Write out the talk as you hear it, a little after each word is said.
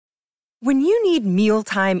When you need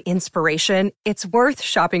mealtime inspiration, it's worth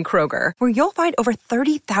shopping Kroger, where you'll find over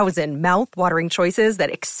 30,000 mouth-watering choices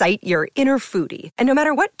that excite your inner foodie. And no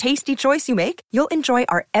matter what tasty choice you make, you'll enjoy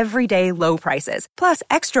our everyday low prices, plus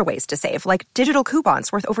extra ways to save, like digital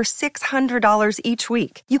coupons worth over $600 each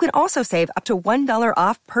week. You can also save up to $1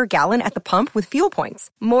 off per gallon at the pump with fuel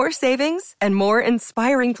points. More savings and more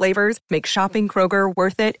inspiring flavors make shopping Kroger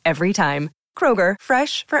worth it every time. Kroger,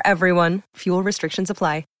 fresh for everyone. Fuel restrictions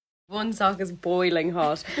apply. One sock is boiling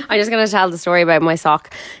hot. I'm just going to tell the story about my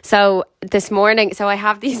sock. So this morning, I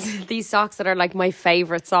have these socks that are like my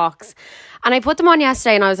favourite socks. And I put them on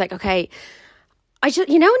yesterday and I was like, okay, I feel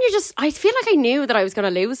like I knew that I was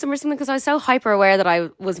going to lose them or something because I was so hyper aware that I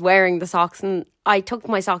was wearing the socks, and I took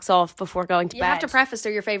my socks off before going to bed. You have to preface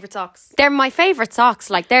they're your favourite socks. They're my favourite socks.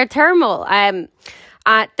 Like, they're thermal. They're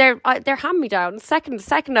hand-me-down,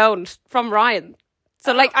 second owned from Ryan.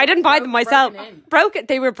 So, like, I didn't buy them myself.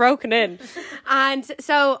 They were broken in. And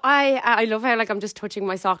so I love how, like, I'm just touching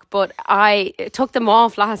my sock, but I took them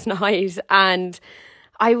off last night and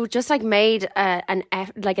I would just, like, made a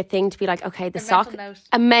thing to be like, okay,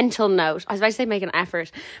 a mental note. I was about to say make an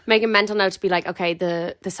effort. Make a mental note to be like, okay,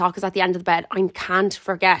 the sock is at the end of the bed. I can't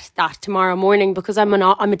forget that tomorrow morning because I'm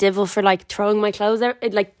a devil for, like, throwing my clothes out,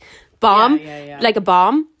 like, like a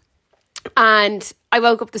bomb. And I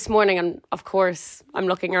woke up this morning and, of course, I'm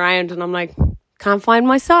looking around and I'm like, can't find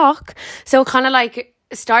my sock. So kind of like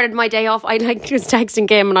started my day off. I like was texting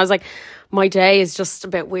Kim and I was like, my day is just a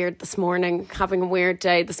bit weird this morning, having a weird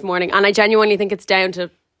day this morning. And I genuinely think it's down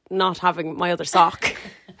to not having my other sock.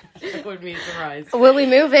 That would be a surprise. Will we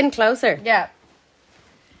move in closer? Yeah.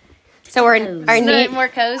 So our more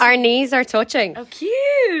cozy. Our knees are touching. Oh,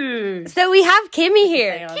 cute. So we have Kimmy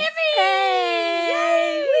here. Kimmy!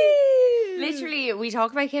 Yay! Literally, we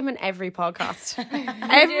talk about Kim in every podcast.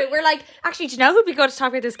 We're like, actually, do you know who'd be good to talk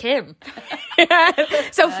about this? Kim.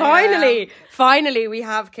 So finally we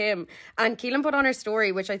have Kim. And Keelan put on her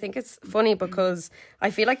story, which I think is funny because I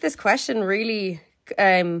feel like this question really,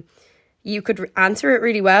 you could answer it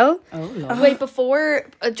really well. Wait, before,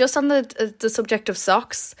 just on the subject of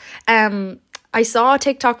socks, I saw a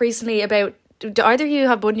TikTok recently about, do either of you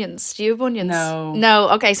have bunions? Do you have bunions? No.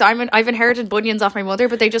 Okay, so I've inherited bunions off my mother,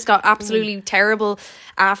 but they just got absolutely terrible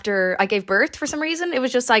after I gave birth for some reason. It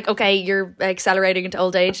was just like, okay, you're accelerating into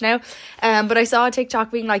old age now. But I saw a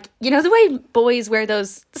TikTok being like, you know the way boys wear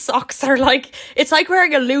those socks are like, it's like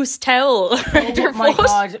wearing a loose towel around your my foot.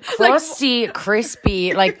 God, crusty,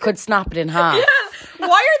 crispy, like could snap it in half. Yeah.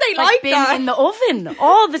 Why are they like been that? in the oven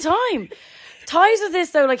all the time. Ties with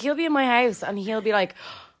this though, like he'll be in my house and he'll be like,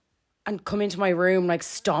 and come into my room like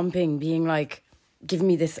stomping, being like, giving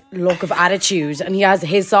me this look of attitude, and he has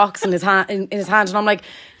his socks in his hand, in his hand, and I'm like,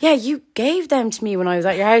 yeah, you gave them to me when I was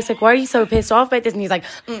at your house. Like, why are you so pissed off about this? And he's like,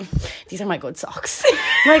 these are my good socks.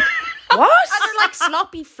 I'm like, what? And they're like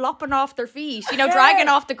sloppy flopping off their feet, dragging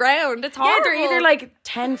off the ground. It's horrible. Yeah, they're either like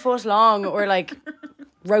 10 foot long or like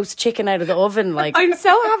roast chicken out of the oven. Like, I'm so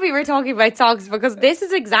happy we're talking about socks because this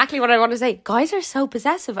is exactly what I want to say. Guys are so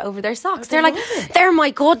possessive over their socks. They're like, they're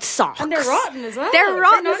my good socks. and they're rotten as well. They're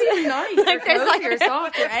rotten. They're not even nice. Like, there's cozy or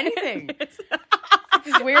soft or anything.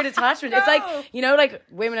 This weird attachment. It's like, like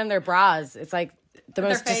women and their bras. It's like the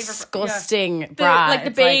most disgusting bra. Like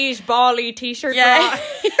the beige bally t-shirt bra.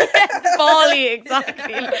 Bally,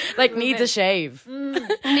 exactly. Like needs a shave.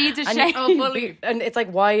 Needs a shave. Fully. And it's like,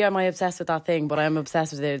 why am I obsessed with that thing? But I'm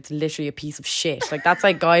obsessed with it. It's literally a piece of shit. Like, that's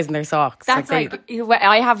like guys in their socks. That's like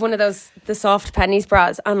I have one of those, the soft pennies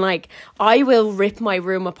bras, and like I will rip my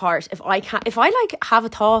room apart if I like have a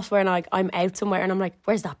thought where like I'm out somewhere and I'm like,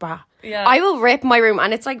 where's that bra? Yeah. I will rip my room,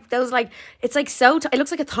 and it's like those, like, it's like so it looks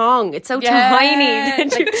like a thong. It's so tiny,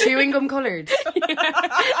 like chewing gum coloured.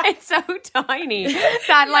 It's so tiny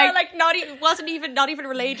that like not even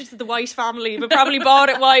related to the White family, but probably bought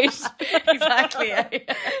it white. Exactly.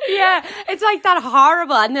 Yeah, it's like that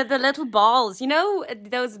horrible, and the little balls. You know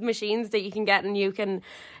those machines that you can get, and you can.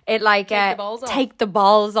 It like take the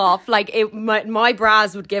balls off. Like my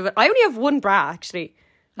bras would give it. I only have one bra actually.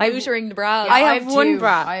 Neutering the bra. I have one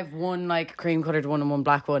bra. I have one like cream coloured one and one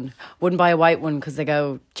black one. Wouldn't buy a white one because they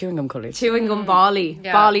go chewing gum coloured. Chewing gum bally.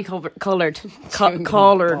 Yeah. Bally coloured. Coloured.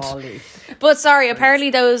 But sorry, apparently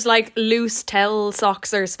those like loose towel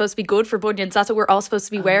socks are supposed to be good for bunions. That's what we're all supposed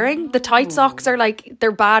to be wearing. The tight socks are like,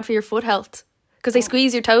 they're bad for your foot health. Because they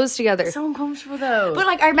squeeze your toes together. So uncomfortable though. But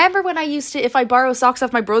like, I remember when I used to, if I borrow socks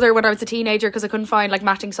off my brother when I was a teenager because I couldn't find like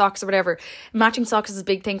matching socks or whatever. Matching socks is a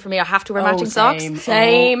big thing for me. I have to wear matching socks.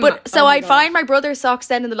 Same. But so I'd find my brother's socks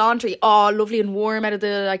then in the laundry, lovely and warm out of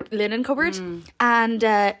the like linen cupboard. And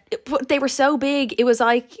but they were so big, it was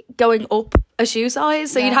like going up a shoe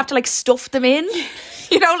size, so you'd have to like stuff them in.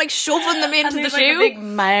 You know, like shoving them into the shoe. Like a big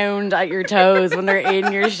mound at your toes when they're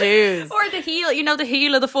in your shoes. Or the heel, you know, the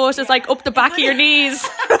heel of the foot is like up the back of your knees.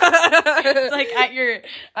 It's like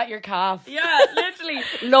at your calf. Yeah, literally.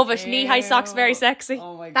 Love it. Knee high socks, very sexy.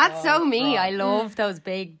 Oh my God. That's so me. I love those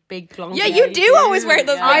big clunky. Yeah, you do always wear those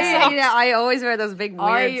big socks. Yeah, I always wear those big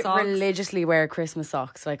weird socks. I religiously wear Christmas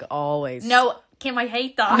socks, like always. No, Kim, I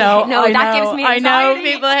hate that. No, that gives me anxiety. I know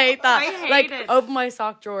people hate that. I hate like it. open my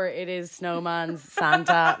sock drawer, it is snowman's,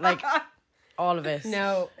 Santa, like all of it.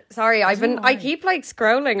 No, sorry, I keep like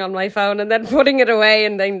scrolling on my phone and then putting it away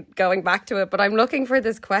and then going back to it. But I'm looking for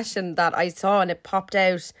this question that I saw and it popped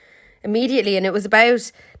out immediately, and it was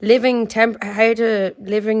about living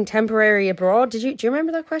temporary abroad. Do you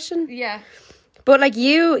remember that question? Yeah. But like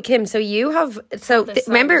you, Kim, so you have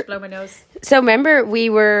remember blow my nose. So remember we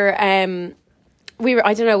were I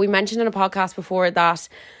don't know, we mentioned in a podcast before that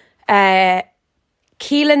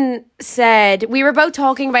Keelan said, we were both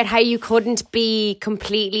talking about how you couldn't be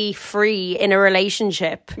completely free in a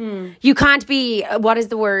relationship. You can't be, what is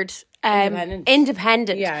the word?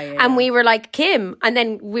 Independent. Yeah. And we were like, Kim, and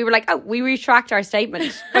then we were like, oh, we retract our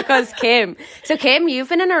statement because Kim. So Kim, you've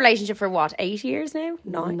been in a relationship for what, 8 years now?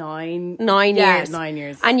 9 years. 9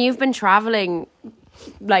 years. And you've been traveling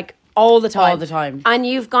like all the time. And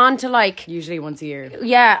you've gone to like usually once a year.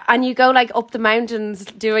 Yeah, and you go like up the mountains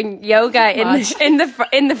doing yoga in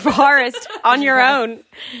the forest on your own.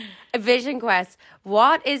 A vision quest.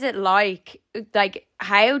 What is it like? Like,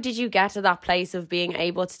 how did you get to that place of being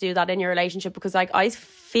able to do that in your relationship? Because like I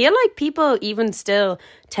feel like people even still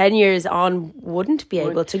 10 years on wouldn't be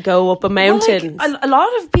able to go up a mountain. Well, like, a lot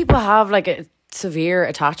of people have like a severe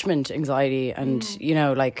attachment anxiety and you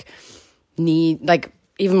know, like need like.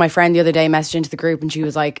 Even my friend the other day messaged into the group and she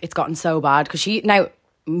was like, it's gotten so bad. Because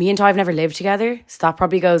me and Ty have never lived together. So that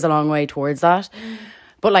probably goes a long way towards that.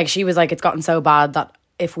 But like, she was like, it's gotten so bad that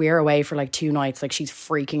if we're away for like 2 nights, like she's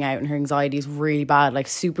freaking out and her anxiety is really bad, like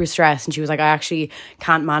super stressed. And she was like, I actually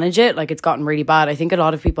can't manage it. Like it's gotten really bad. I think a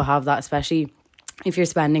lot of people have that, especially if you're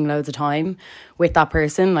spending loads of time with that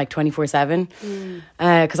person, like 24/7.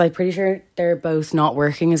 Because I'm pretty sure they're both not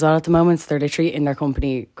working as well at the moment. So they're literally in their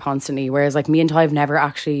company constantly. Whereas like me and Ty have never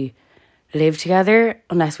actually lived together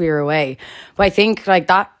unless we were away. But I think like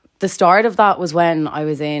that, the start of that was when I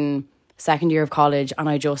was in second year of college and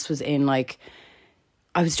I just was in like,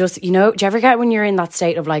 I was just, you know, do you ever get when you're in that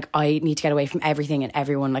state of like, I need to get away from everything and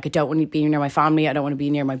everyone. Like I don't want to be near my family. I don't want to be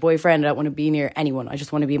near my boyfriend. I don't want to be near anyone. I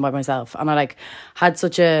just want to be by myself. And I like had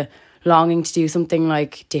such a longing to do something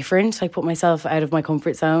like different, like put myself out of my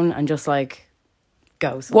comfort zone and just like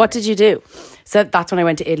go somewhere. What did you do? So that's when I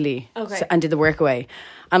went to Italy and did the workaway.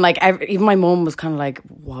 And like even my mum was kind of like,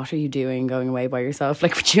 what are you doing going away by yourself?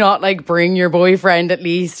 Like, would you not like bring your boyfriend at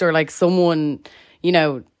least, or like someone, you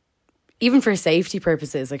know, even for safety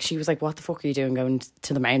purposes. Like she was like, what the fuck are you doing going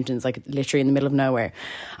to the mountains, like literally in the middle of nowhere?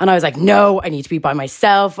 And I was like, no, I need to be by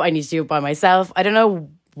myself. I need to do it by myself. I don't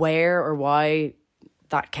know where or why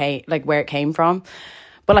that came, like where it came from.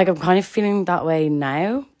 But like I'm kind of feeling that way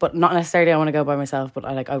now, but not necessarily I want to go by myself, but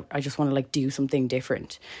I just want to like do something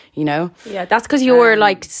different, you know? Yeah, that's because you were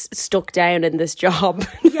like stuck down in this job.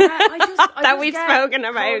 Yeah, I that we've spoken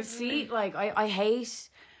about. Like I hate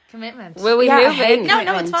commitment. Will we move in?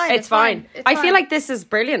 No, it's fine. It's fine. I feel like this is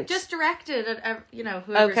brilliant. Just directed at you know,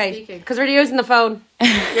 whoever's speaking. Because we're using the phone.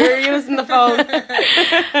 You're using the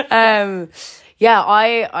phone. Yeah,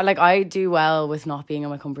 I do well with not being in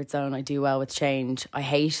my comfort zone. I do well with change. I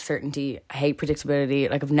hate certainty. I hate predictability.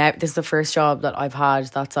 Like this is the first job that I've had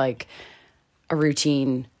that's like a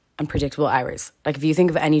routine and predictable hours. Like if you think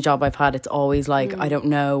of any job I've had, it's always like I don't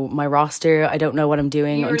know my roster. I don't know what I'm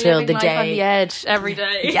doing until the day on the edge every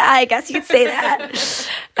day. Yeah, I guess you could say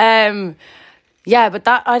that. Yeah, but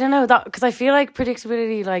that I don't know that because I feel like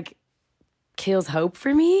predictability like kills hope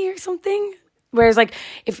for me or something. Whereas like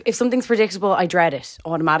if something's predictable, I dread it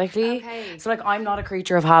automatically. Okay. So like I'm not a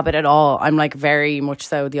creature of habit at all. I'm like very much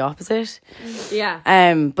so the opposite. Yeah.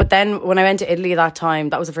 But then when I went to Italy that time,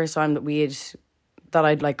 that was the first time that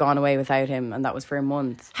I'd like gone away without him, and that was for a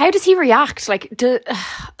month. How does he react? Like,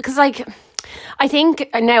 because like, I think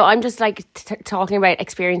now I'm just like talking about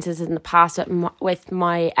experiences in the past with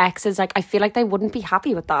my exes. Like, I feel like they wouldn't be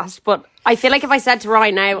happy with that. But I feel like if I said to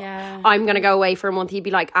Ryan now, I'm going to go away for a month, he'd be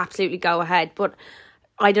like, absolutely go ahead. But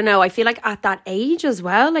I don't know. I feel like at that age as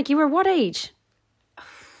well, like you were what age?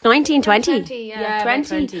 19, 20. 20, yeah. Yeah,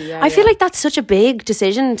 20. 20, yeah, I feel like that's such a big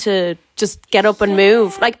decision to just get up and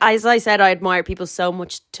move. Like, as I said, I admire people so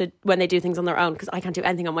much when they do things on their own, because I can't do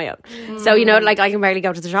anything on my own. So, you know, like, I can barely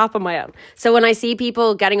go to the shop on my own. So when I see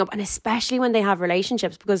people getting up, and especially when they have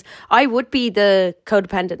relationships, because I would be the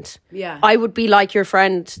codependent. Yeah. I would be like your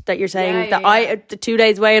friend that you're saying that I, 2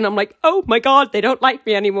 days away, and I'm like, oh my God, they don't like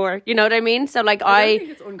me anymore. You know what I mean? So, like, I don't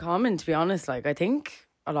think it's uncommon, to be honest. Like, I think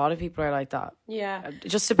a lot of people are like that. Yeah. It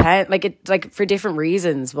just depends, like for different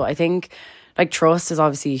reasons. But I think like trust is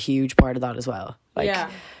obviously a huge part of that as well. Like,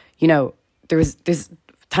 you know, there's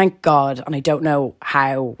thank God, and I don't know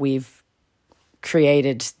how we've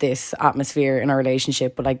created this atmosphere in our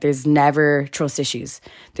relationship, but like there's never trust issues.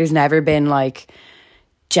 There's never been like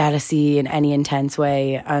jealousy in any intense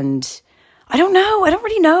way. And I don't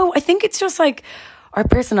really know. I think it's just like our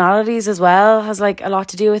personalities as well has like a lot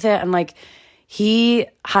to do with it. And like, he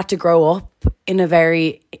had to grow up in a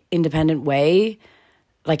very independent way.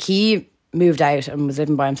 Like, he moved out and was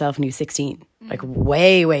living by himself when he was 16. Like,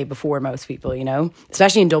 way, way before most people, you know?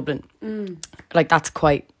 Especially in Dublin. Like, that's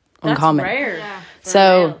quite uncommon. That's rare. Yeah,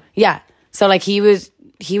 so, yeah. So, like, he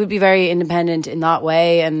would be very independent in that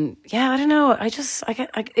way. And, yeah, I don't know.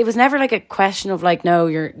 It was never, like, a question of, like, no,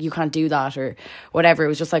 you can't do that or whatever. It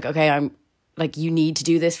was just like, okay, I'm... like, you need to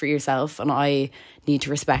do this for yourself, and I need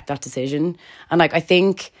to respect that decision. And like, I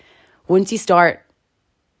think once you start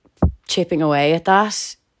chipping away at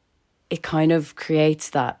that, it kind of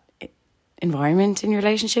creates that environment in your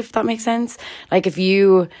relationship, if that makes sense. Like,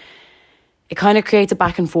 it kind of creates a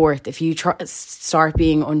back and forth if you start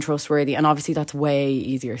being untrustworthy. And obviously that's way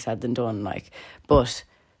easier said than done. Like, but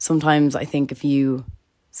sometimes I think if you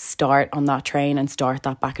start on that train and start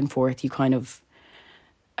that back and forth, you kind of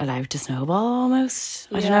allowed to snowball almost.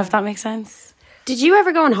 I don't know if that makes sense. Did you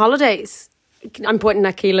ever go on holidays? I'm putting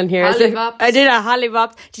that Keelan here. Hollybops. I did a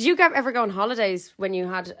hollybops. Did you ever go on holidays when you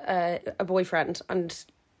had a boyfriend and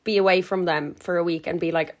be away from them for a week and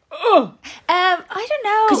be like, oh? I don't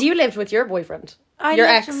know. Because you lived with your boyfriend. Your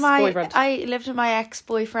ex-boyfriend. I lived with my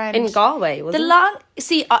ex-boyfriend. In Galway, wasn't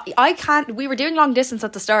it? I can't... We were doing long distance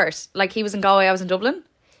at the start. Like, he was in Galway, I was in Dublin.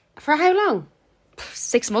 For how long?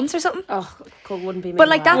 6 months or something. Oh, wouldn't be me. But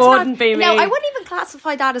like, that's wouldn't be me. No, I wouldn't even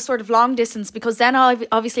classify that as sort of long distance, because then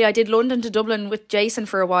obviously I did London to Dublin with Jason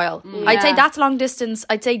for a while. I'd say that's long distance.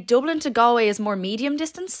 I'd say Dublin to Galway is more medium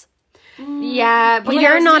distance. Yeah, but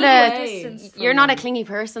you're not a clingy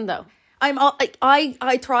person though.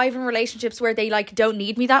 I thrive in relationships where they like don't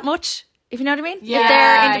need me that much. If you know what I mean? Yeah, if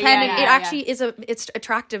they're independent, yeah, it actually it's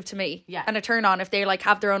attractive to me. Yeah. And a turn on if they like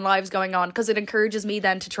have their own lives going on, because it encourages me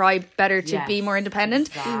then to try better to be more independent.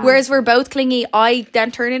 Exactly. Whereas we're both clingy, I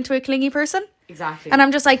then turn into a clingy person. Exactly. And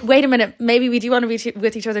I'm just like, wait a minute, maybe we do want to be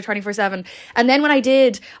with each other 24/7. And then when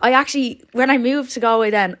I moved to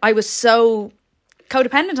Galway, then I was so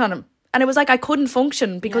codependent on him. And it was like I couldn't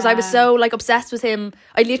function because I was so like obsessed with him.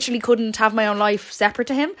 I literally couldn't have my own life separate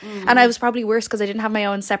to him. And I was probably worse because I didn't have my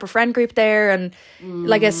own separate friend group there, and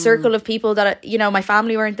like a circle of people that, you know, my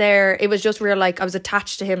family weren't there. It was just real, like I was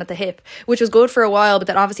attached to him at the hip, which was good for a while. But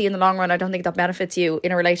then obviously in the long run, I don't think that benefits you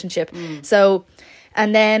in a relationship. So,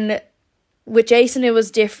 and then with Jason, it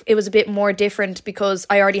was a bit more different because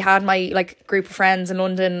I already had my like group of friends in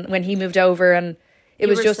London when he moved over, and it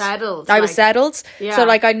was just settled. I was settled. Yeah. So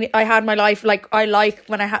like I had my life. Like I like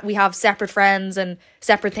when we have separate friends and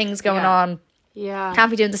separate things going on. Yeah, can't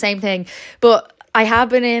be doing the same thing. But I have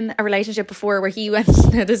been in a relationship before where he went.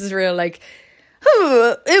 This is real. Like, he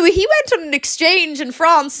went on an exchange in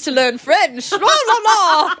France to learn French. La la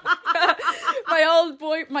la.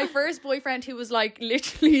 My first boyfriend, who was like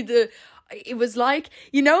literally it was like,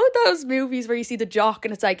 you know those movies where you see the jock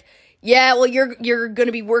and it's like, yeah, well, you're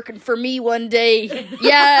gonna be working for me one day.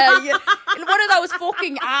 Yeah. And one of those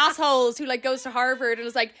fucking assholes who like goes to Harvard and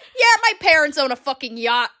is like, yeah, my parents own a fucking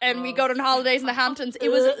yacht and we go on holidays in the Hamptons. It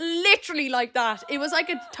was literally like that. It was like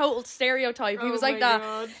a total stereotype. He was like that.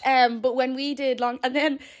 God. But when we did and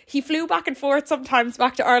then he flew back and forth sometimes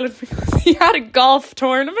back to Ireland because he had a golf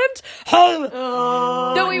tournament.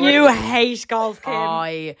 You hate golf,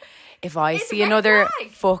 Kim. If I see another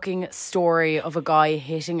fucking story of a guy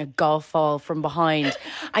hitting a golf ball from behind,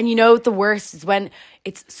 and you know the worst is when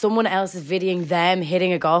it's someone else is videoing them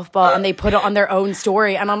hitting a golf ball and they put it on their own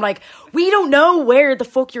story, and I'm like, we don't know where the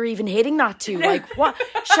fuck you're even hitting that to. Like, what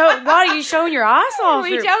are you showing your ass off?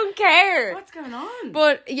 We don't care. What's going on?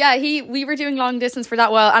 But yeah, we were doing long distance for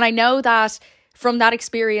that while, and I know that from that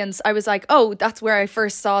experience, I was like, oh, that's where I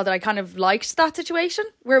first saw that I kind of liked that situation,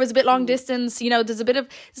 where it was a bit long distance. You know, there's a bit of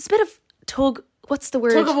what's the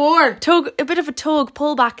word? Tug of war. A bit of a tug,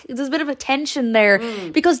 pull back. There's a bit of a tension there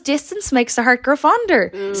because distance makes the heart grow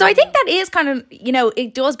fonder. So I think that is kind of,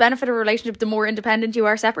 it does benefit a relationship the more independent you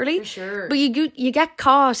are separately. For sure. But you get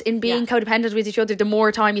caught in being codependent with each other the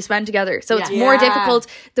more time you spend together. So it's more difficult.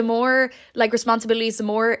 The more like responsibilities, the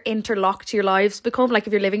more interlocked your lives become. Like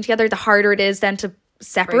if you're living together, the harder it is then to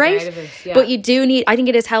separate. But you do need, I think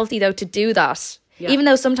it is healthy though to do that. Yeah. Even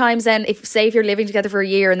though sometimes then if you're living together for a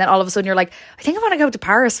year and then all of a sudden you're like, I think I want to go to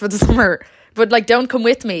Paris for the summer, but like don't come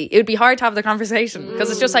with me, it would be hard to have the conversation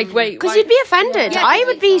because it's just like, wait, because you'd be offended.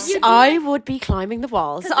 I would be climbing the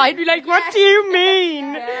walls. I'd be like, what do you mean?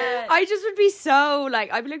 I just would be so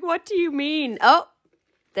like, I'd be like, what do you mean? Oh,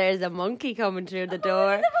 there's a monkey coming through the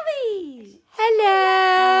door.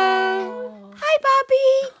 Hello. Hi,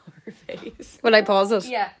 Bobby. Her face. Will I pause it?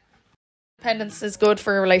 Yeah. Independence is good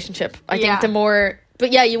for a relationship. I think the more,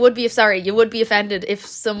 but you would be offended if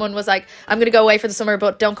someone was like, I'm going to go away for the summer,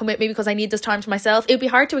 but don't come with me because I need this time to myself. It would be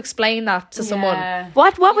hard to explain that to someone.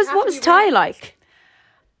 What was Ty like?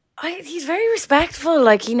 He's very respectful.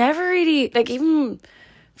 Like he never really, like even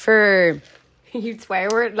for... You'd swear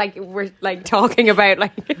we're like talking about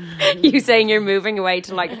like you saying you're moving away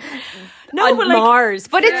to like but Mars,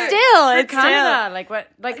 but it's still Canada. Like what?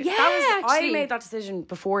 Like that was, I made that decision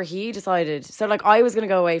before he decided. So like I was going to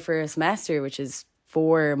go away for a semester, which is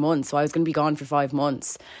 4 months. So I was going to be gone for 5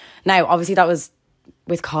 months. Now, obviously, that was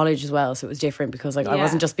with college as well, so it was different because like I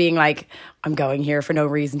wasn't just being like I'm going here for no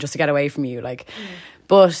reason just to get away from you. Like,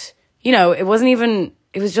 but it wasn't even.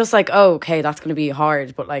 It was just like, oh, okay, that's going to be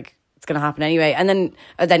hard, but like. It's going to happen anyway. And then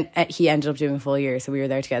he ended up doing a full year, so we were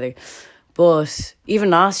there together. But even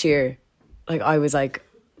last year, like I was like,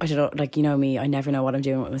 I don't know, like me, I never know what I'm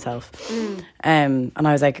doing with myself. And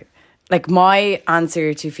I was like my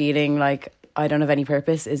answer to feeling like I don't have any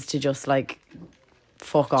purpose is to just like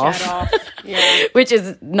fuck off. Which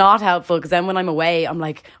is not helpful because then when I'm away, I'm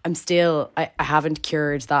like I haven't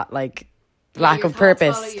cured that like lack of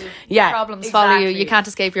purpose. Problems follow you. You can't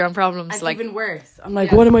escape your own problems. It's like even worse. I'm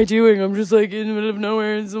like, what am I doing? I'm just like in the middle of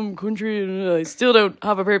nowhere in some country and I still don't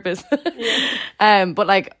have a purpose. But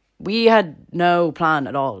like we had no plan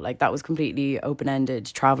at all. Like that was completely open-ended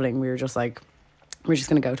traveling. We were just like, we're just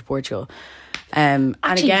going to go to Portugal. Actually,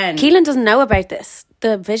 and again, Keelan doesn't know about this.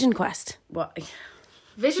 The Vision Quest. What?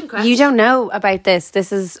 Vision Quest? You don't know about this.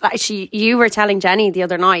 This is actually, you were telling Jenny the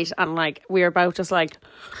other night and like we were both just like,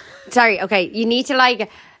 sorry, okay, you need to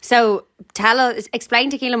like, so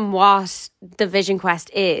explain to Keelan what the Vision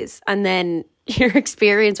Quest is and then your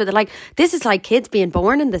experience with it. Like, this is like kids being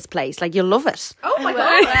born in this place. Like, you'll love it. Oh my God.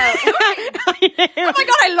 Oh my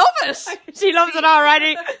God, I love it. She loves it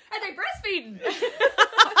already. Are they breastfeeding?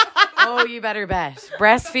 Oh, you better bet.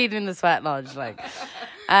 Breastfeeding in the sweat lodge. Like,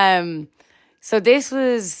 so this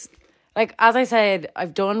was, like, as I said,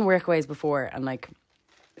 I've done workaways before and like,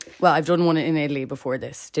 well, I've done one in Italy before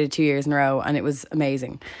this. Did it 2 years in a row and it was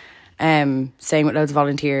amazing. Staying with loads of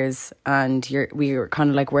volunteers and we were kind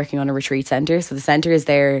of like working on a retreat centre. So the centre is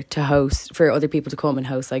there to host, for other people to come and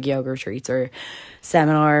host like yoga retreats or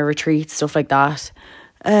seminar retreats, stuff like that.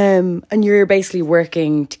 And you're basically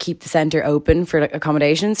working to keep the centre open for like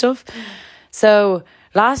accommodation and stuff. So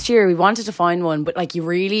last year we wanted to find one, but like you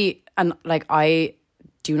really, and like I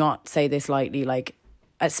do not say this lightly, like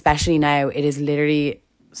especially now, it is literally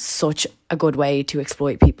such a good way to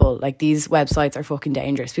exploit people. Like these websites are fucking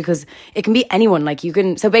dangerous because it can be anyone. Like you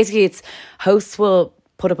can, so basically it's hosts will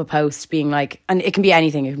put up a post being like, and it can be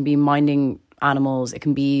anything. It can be minding animals, it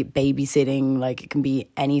can be babysitting, like it can be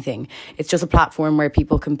anything. It's just a platform where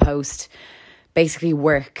people can post basically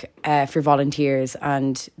work for volunteers,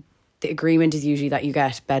 and the agreement is usually that you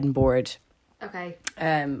get bed and board, okay,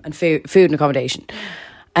 and food and accommodation.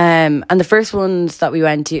 And the first ones that we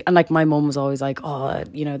went to, and like my mum was always like, oh,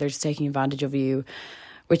 they're just taking advantage of you,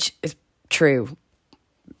 which is true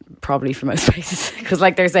probably for most places because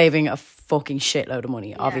like they're saving a fucking shitload of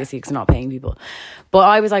money, obviously, because they're not paying people. But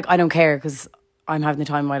I was like, I don't care because I'm having the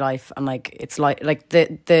time of my life, and like it's like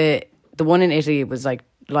the one in Italy was like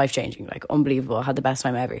life-changing, like unbelievable. I had the best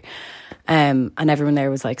time ever. And everyone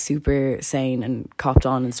there was like super sane and copped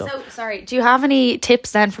on and stuff. So, sorry, do you have any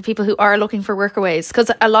tips then for people who are looking for workaways?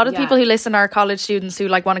 Because a lot of people who listen are college students who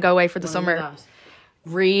like want to go away for the summer.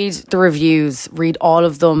 Read the reviews, read all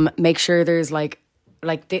of them. Make sure there's like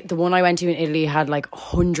the one I went to in Italy had like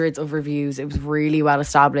hundreds of reviews. It was really well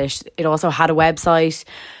established. It also had a website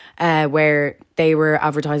where they were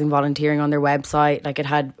advertising volunteering on their website. Like it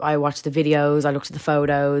had, I watched the videos, I looked at the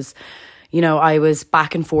photos. you know, I was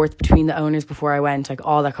back and forth between the owners before I went, like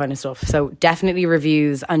all that kind of stuff. So definitely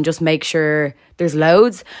reviews, and just make sure there's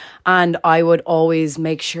loads. And I would always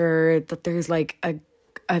make sure that there's like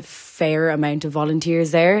a fair amount of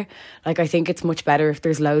volunteers there. Like, I think it's much better if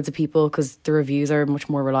there's loads of people, because the reviews are much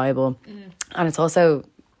more reliable. And it's also,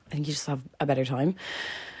 I think you just have a better time.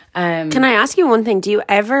 Can I ask you one thing? Do you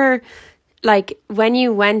ever, like, when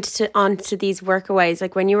you went onto these workaways,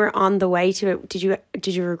 like when you were on the way to it, did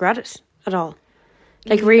you regret it at all?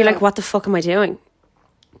 Like, were you like, what the fuck am I doing?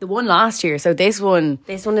 The one last year. So this one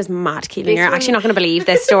is mad, Keelan. You're actually not going to believe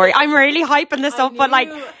this story. I'm really hyping this up, but like,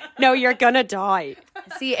 no, you're going to die.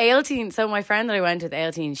 See, Ailteen, so my friend that I went with,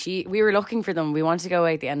 Ailteen, we were looking for them. We wanted to go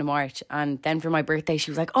away at the end of March. And then for my birthday, she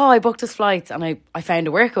was like, oh, I booked us flights and I found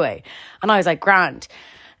a workaway. And I was like, grand.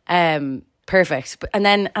 Perfect.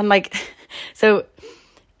 So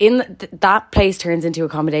in that place turns into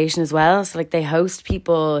accommodation as well. So like they host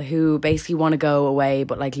people who basically want to go away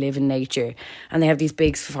but like live in nature, and they have these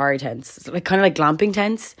big safari tents, like kind of like glamping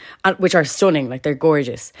tents, which are stunning, like they're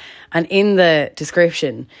gorgeous. And in the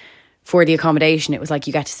description for the accommodation, it was like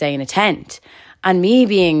you get to stay in a tent. And me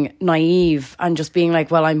being naive and just being like,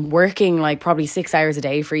 well, I'm working like probably 6 hours a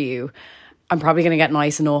day for you, I'm probably going to get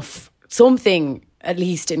nice enough something at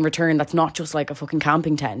least in return that's not just like a fucking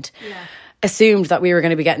camping tent. Assumed that we were going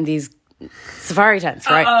to be getting these safari tents,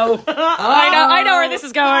 right? I know where this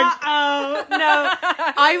is going. Oh no,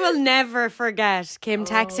 I will never forget Kim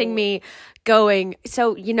texting me going,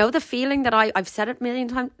 so you know the feeling that I've said it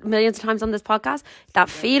millions of times on this podcast, that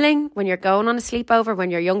feeling when you're going on a sleepover when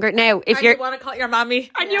you're younger. Now if you want to call your mommy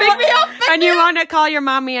and you want to call your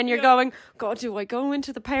mommy and you're going, God, do I go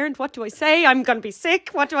into the parent? What do I say? I'm going to be sick.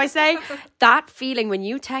 What do I say? That feeling when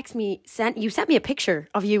you text me, you sent me a picture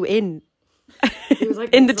of you in it was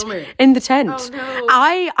like in the tent. Oh, no.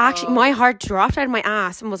 I actually, my heart dropped out of my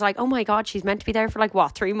ass and was like, oh my God, she's meant to be there for like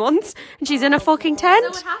what, 3 months, and she's in a fucking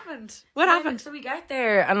tent. So what happened? So we get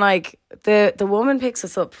there, and like the woman picks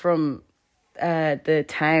us up from the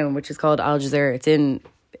town, which is called Al Jazeera.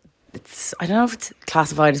 It's I don't know if it's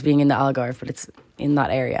classified as being in the Algarve, but it's in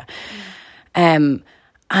that area. And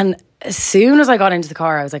as soon as I got into the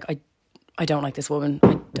car, I was like, I don't like this woman.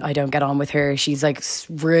 I don't get on with her. She's like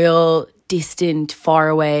real distant, far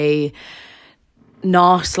away,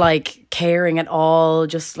 not like caring at all,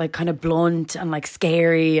 just like kind of blunt and like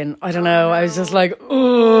scary, and I don't know. I was just like,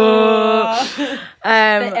 oh.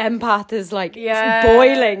 The empath is like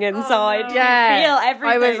boiling inside. Oh, no. Yeah, you feel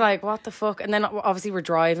everything. I was like, what the fuck? And then obviously we're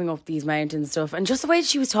driving up these mountains and stuff, and just the way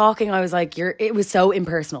she was talking, I was like, it was so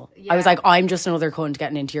impersonal. I was like, I'm just another cunt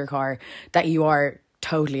getting into your car that you are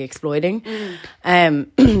totally exploiting.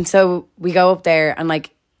 So we go up there, and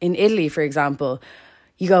like in Italy, for example,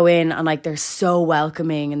 you go in and like they're so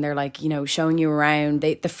welcoming, and they're like, you know, showing you around.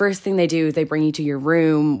 The first thing they do is they bring you to your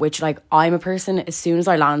room, which like I'm a person, as soon as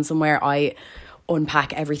I land somewhere, I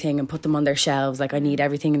unpack everything and put them on their shelves. Like I need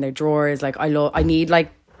everything in their drawers. Like I need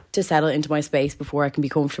like to settle into my space before I can be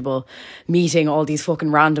comfortable meeting all these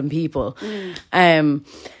fucking random people.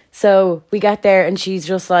 So we get there, and she's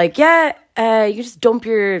just like, you just dump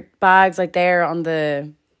your bags like there on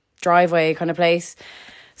the driveway kind of place.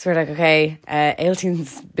 So we're like, okay.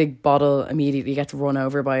 Ailteen's big bottle immediately gets run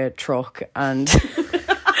over by a truck, and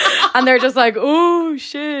and they're just like, oh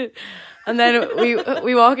shit. And then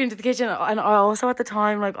we walk into the kitchen, and I also at the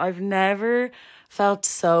time, like, I've never felt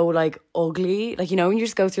so like ugly, like, you know, when you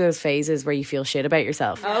just go through those phases where you feel shit about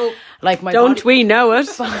yourself. Oh, like my don't we know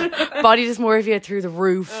it? Body dysmorphia through the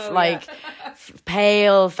roof.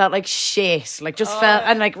 Pale, felt like shit, like just felt,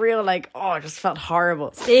 and like real like, just felt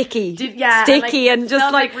horrible, sticky, sticky, and just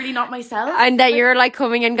felt like really not myself, and that you're like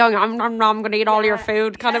coming in going, I'm gonna eat all your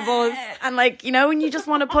food kind of buzz. And like, you know, when you just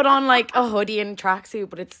want to put on like a hoodie and tracksuit,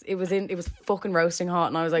 but it was fucking roasting hot,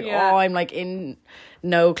 and I was like, I'm like in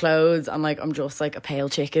no clothes, and like I'm just like a pale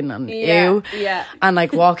chicken, and ew. And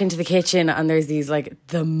like walk into the kitchen, and there's these like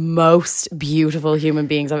the most beautiful human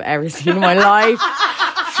beings I've ever seen in my life,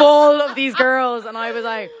 full of these girls. And I was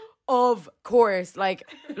like, of course, like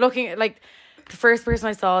looking at like the first person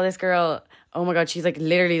I saw, this girl, oh my God, she's like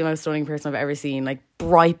literally the most stunning person I've ever seen. Like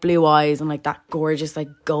bright blue eyes and like that gorgeous like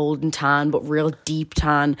golden tan, but real deep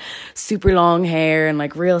tan, super long hair, and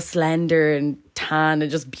like real slender and tan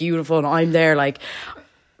and just beautiful. And I'm there like,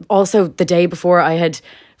 also the day before I had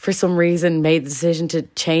for some reason made the decision to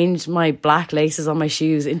change my black laces on my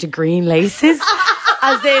shoes into green laces,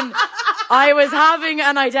 as in I was having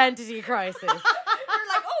an identity crisis. You're like,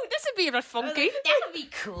 oh, this would be a bit funky. That would be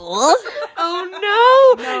cool. Oh no.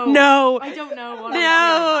 I don't know what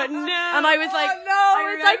No. And I was like,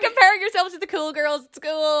 no. it's like comparing yourself to the cool girls at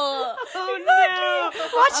school. Oh no.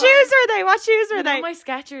 What shoes are they? What shoes are they? My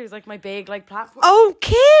Skechers, like my big like platform. Oh,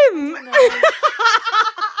 Kim. I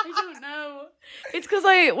don't know. It's because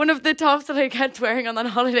one of the tops that I kept wearing on that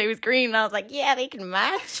holiday was green, and I was like, yeah, they can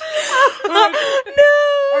match.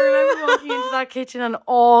 I remember walking into that kitchen and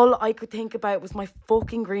all I could think about was my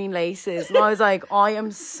fucking green laces. And I was like,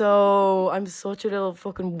 I'm such a little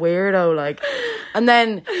fucking weirdo. Like, and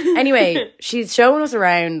then anyway, she's showing us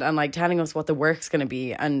around and like telling us what the work's going to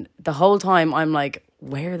be. And the whole time I'm like,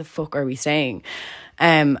 where the fuck are we staying?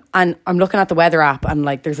 And I'm looking at the weather app and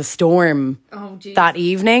like there's a storm that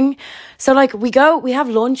evening. So like we have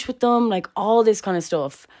lunch with them, like all this kind of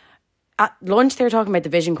stuff. At lunch, they were talking about the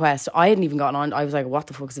Vision Quest. I hadn't even gotten on. I was like, what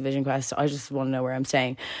the fuck is the Vision Quest? I just want to know where I'm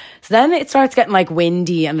staying. So then it starts getting like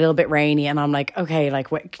windy and a little bit rainy. And I'm like, okay,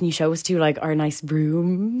 like what can you show us to like our nice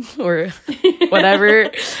room or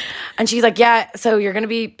whatever? And she's like, yeah, so you're going to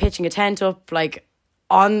be pitching a tent up like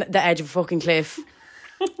on the edge of a fucking cliff,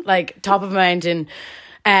 like top of a mountain.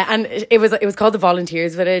 And it was called the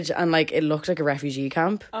Volunteers Village, and like it looked like a refugee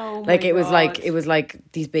camp. Oh my like it God. was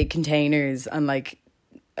like these big containers and like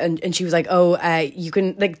and she was like, you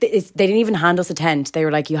can like they didn't even hand us a tent. They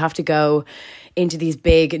were like, you have to go into these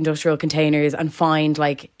big industrial containers and find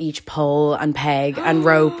like each pole and peg and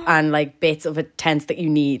rope and like bits of a tent that you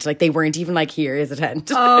need. Like they weren't even like, here is a tent.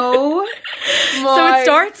 Oh so it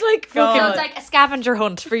starts like fucking It's like a scavenger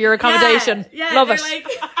hunt for your accommodation. Yeah, Love they're it. like,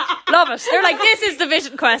 Love it. They're like, this is the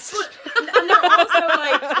Vision Quest. and they're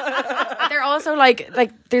also like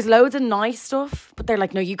there's loads of nice stuff, but they're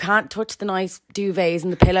like, no, you can't touch the nice duvets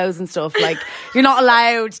and the pillows and stuff. Like you're not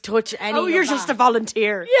allowed to touch any. Oh, you're of just that. a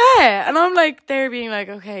volunteer. Yeah, and I'm like, they're being like,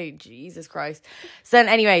 okay, Jesus Christ. So then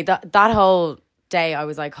anyway, that whole day I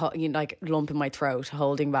was like, like lump in my throat,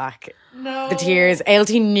 holding back the tears.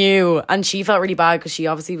 Ailty knew, and she felt really bad because she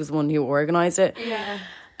obviously was the one who organised it. Yeah.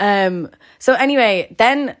 So anyway,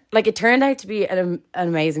 then like it turned out to be an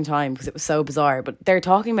amazing time because it was so bizarre. But they're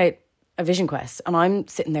talking about a Vision Quest, and I'm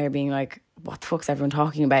sitting there being like, what the fuck's everyone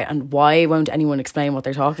talking about? And why won't anyone explain what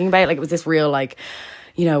they're talking about? Like it was this real like,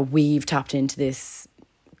 we've tapped into this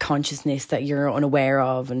consciousness that you're unaware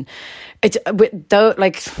of, and it's with the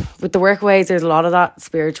workaways there's a lot of that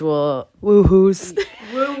spiritual woo-hoos a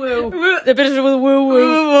bit of a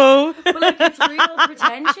woo-woo but like it's real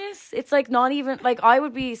pretentious. It's like not even like, I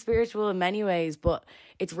would be spiritual in many ways, but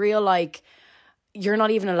it's real like you're not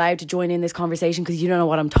even allowed to join in this conversation because you don't know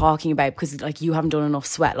what I'm talking about, because like you haven't done enough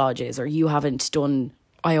sweat lodges, or you haven't done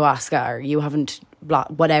ayahuasca, or you haven't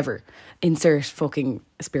whatever, insert fucking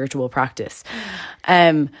spiritual practice.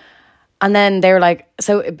 And then they were like,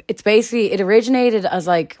 so it's basically, it originated as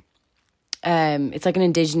like it's like an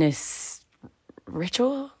indigenous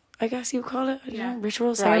ritual, I guess you would call it.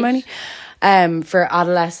 Ritual ceremony for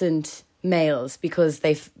adolescent males, because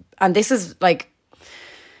and this is like,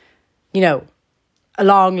 a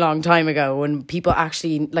long time ago, when people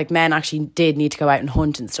actually, like men actually did need to go out and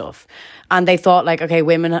hunt and stuff. And they thought like, okay,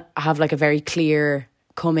 women have like a very clear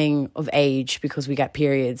coming of age because we get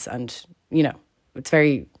periods, and it's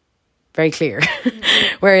very, very clear.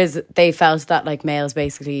 Whereas they felt that like males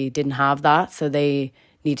basically didn't have that, so they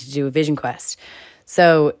needed to do a Vision Quest.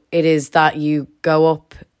 So it is that you go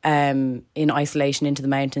up in isolation into the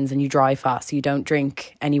mountains and you dry fast, so you don't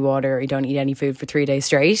drink any water, or you don't eat any food for 3 days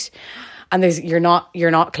straight. And you're not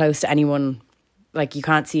close to anyone, like you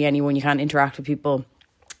can't see anyone, you can't interact with people,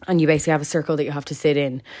 and you basically have a circle that you have to sit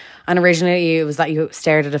in. And originally it was that you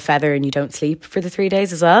stared at a feather and you don't sleep for the 3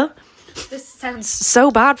 days as well. This sounds so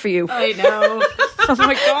bad for you. I know. Oh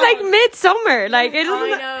my God. Like midsummer, like it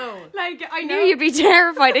doesn't. I know. Like I knew you'd be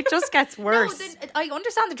terrified. It just gets worse. No, I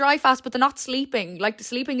understand the dry fast, but the not sleeping. Like the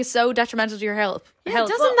sleeping is so detrimental to your health. Yeah,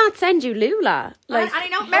 doesn't that send you Lula? And I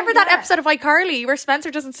know. Remember that episode of iCarly where Spencer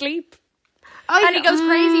doesn't sleep? And he goes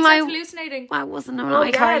crazy, he starts hallucinating. I wasn't an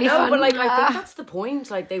iCarly iCarly fan. but like I think that's the point.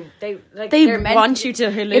 Like they want you to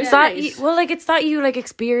hallucinate. It's that it's that you like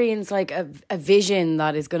experience like a vision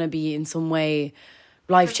that is going to be in some way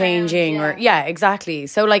life changing, or exactly.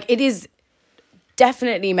 So like it is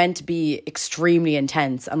definitely meant to be extremely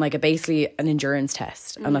intense and like basically an endurance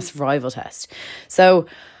test and a survival test. So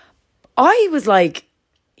I was like,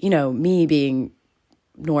 me being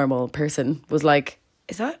normal person was like,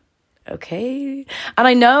 is that okay? And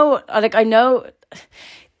I know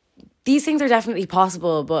these things are definitely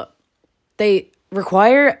possible, but they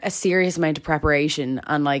require a serious amount of preparation,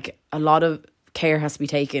 and like a lot of care has to be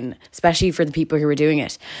taken, especially for the people who were doing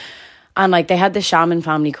it. And like they had the shaman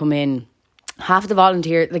family come in half the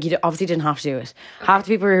volunteer, like you obviously didn't have to do it. Half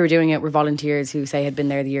the people who were doing it were volunteers who say had been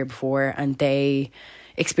there the year before and they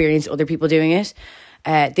experienced other people doing it.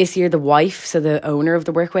 This year the wife, so the owner of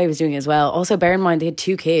the workway, was doing it as well. Also bear in mind they had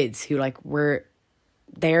 2 kids who like were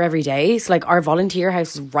there every day. So like our volunteer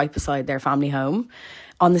house was right beside their family home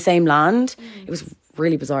on the same land. It was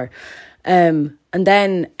really bizarre. And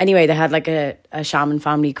then anyway they had like a shaman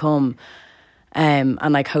family come and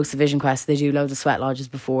like host a vision quest. They do loads of sweat lodges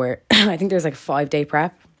before. I think there's like a 5-day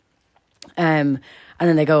prep. And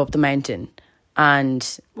then they go up the mountain.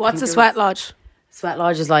 And what's a sweat lodge? Sweat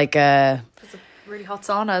lodge is like a Really hot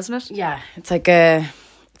sauna, isn't it? Yeah, it's like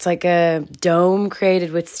a dome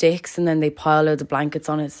created with sticks, and then they pile loads of blankets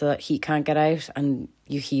on it so that heat can't get out, and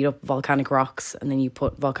you heat up volcanic rocks, and then you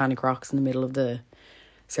put volcanic rocks in the middle of the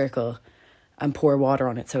circle and pour water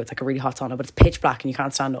on it, so it's like a really hot sauna, but it's pitch black and you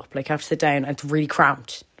can't stand up. Like you have to sit down and it's really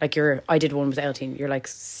cramped. Like I did one with Eltine, you're like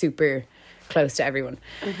super close to everyone.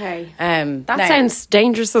 Okay. That sounds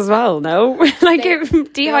dangerous as well, no? Like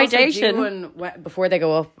dehydration. They also do one before they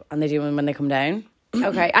go up and they do one when they come down.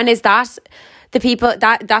 Okay. And is that the people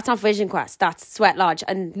that's not Vision Quest, that's Sweat Lodge?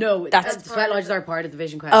 And no, that's Sweat Lodges are part of the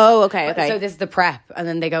Vision Quest. Oh, okay. So this is the prep, and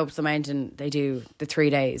then they go up to the mountain. They do the 3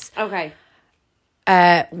 days. Okay.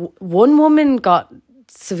 One woman got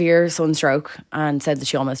severe sunstroke and said that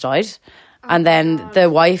she almost died. And then the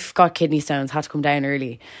wife got kidney stones, had to come down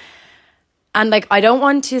early. And like, I don't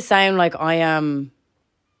want to sound like I am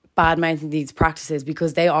bad-mouthing these practices,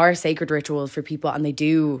 because they are sacred rituals for people, and they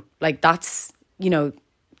do, like, that's, you know,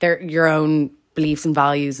 they're your own beliefs and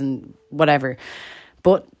values and whatever.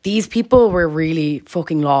 But these people were really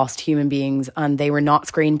fucking lost human beings, and they were not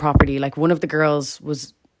screened properly. Like, one of the girls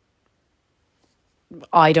was,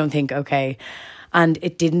 I don't think, okay. And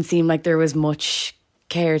it didn't seem like there was much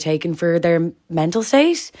care taken for their mental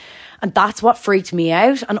state. And that's what freaked me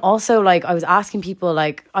out. And also, like, I was asking people,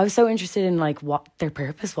 like, I was so interested in, like, what their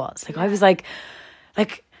purpose was. Like, I was like,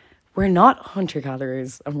 we're not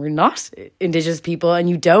hunter-gatherers and we're not Indigenous people, and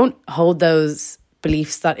you don't hold those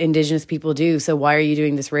beliefs that Indigenous people do. So why are you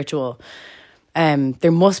doing this ritual?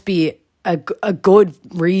 There must be a good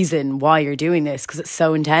reason why you're doing this, because it's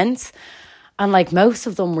so intense. And, like, most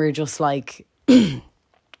of them were just like,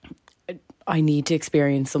 I need to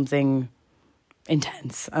experience something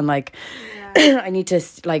intense, and like I need to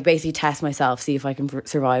like basically test myself, see if I can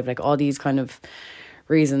survive, like all these kind of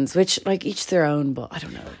reasons, which like each their own, but I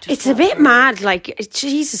don't know, it's a bit mad. Like,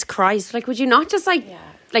 Jesus Christ, like, would you not just like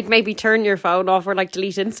maybe turn your phone off or like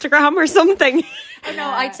delete Instagram or something? I know,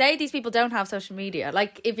 I'd say these people don't have social media.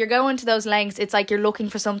 Like, if you're going to those lengths, it's like you're looking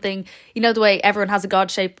for something, you know, the way everyone has a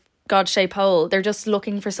God-shaped hole. They're just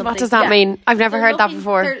looking for something. What does that mean? I've never heard that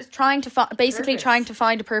before. They're trying to trying to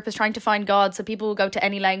find a purpose, trying to find God. So people will go to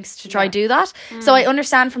any lengths to try do that. So I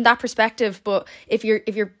understand from that perspective. But if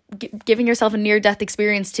you're giving yourself a near death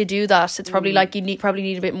experience to do that, it's probably like you probably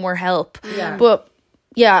need a bit more help. Yeah. But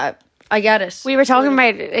yeah, I get it. We were talking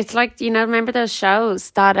about, it's like, you know, remember those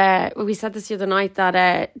shows that we said this the other night,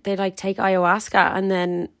 that they like take ayahuasca, and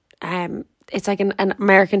then it's like an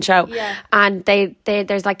American show, and they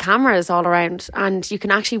there's like cameras all around, and you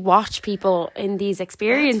can actually watch people in these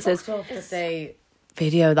experiences. That they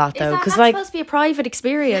video that though, because like supposed to be a private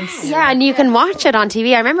experience. Yeah, and you can watch it on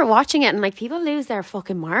TV. I remember watching it, and like people lose their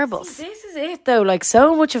fucking marbles. See, this is it though. Like,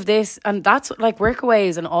 so much of this, and that's like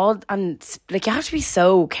workaways and all, and like you have to be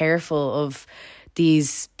so careful of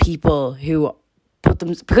these people who put them,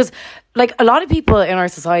 because like a lot of people in our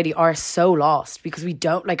society are so lost because we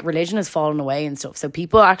don't, like, religion has fallen away and stuff, so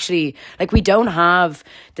people actually, like, we don't have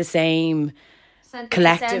the same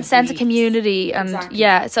collective sense of community, and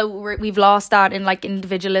so we've lost that in like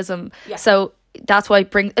individualism. So that's why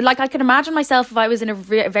it brings, like, I can imagine myself if I was in a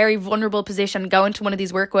very vulnerable position going to one of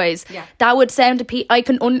these workways. That would sound I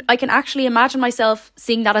can actually imagine myself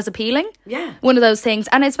seeing that as appealing. One of those things.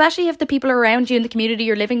 And especially if the people around you in the community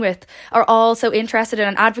you're living with are all so interested in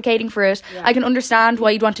and advocating for it, I can understand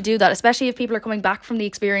why you'd want to do that, especially if people are coming back from the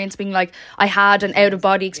experience being like, I had an out of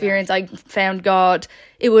body experience, I found God.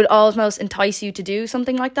 It would almost entice you to do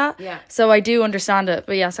something like that. So I do understand it.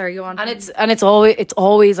 But yeah, sorry, go on. And it's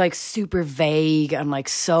always like super vague and like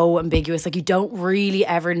so ambiguous. Like, you don't really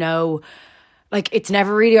ever know. Like, it's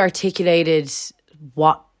never really articulated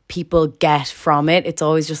what people get from it. It's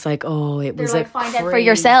always just like, oh, it was like, find out for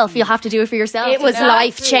yourself. You'll have to do it for yourself. It was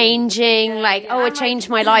life changing. It changed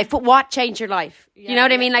my life. But what changed your life? You know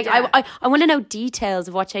what I mean? Like, I want to know details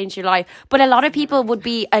of what changed your life. But a lot of people would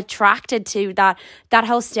be attracted to that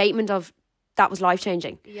whole statement of that was life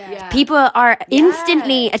changing. People are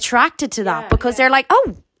instantly attracted to that because they're like,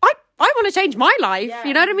 oh, I want to change my life.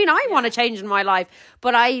 You know what I mean? I want to change in my life.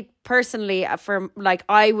 But I personally,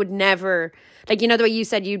 I would never, like, you know, the way you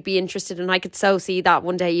said you'd be interested, and I could so see that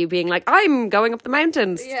one day you being like, I'm going up the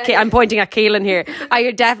mountains. I'm pointing at Keelan here. I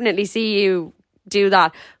could definitely see you do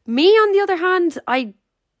that. Me, on the other hand, I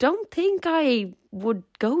don't think I would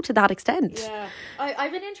go to that extent. Yeah.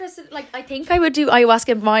 I've been interested, like, I think I would do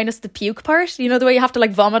ayahuasca minus the puke part. You know, the way you have to,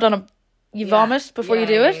 like, vomit on a... You vomit before you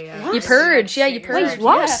do it? Yeah. You purge. Yeah, you purge. Wait,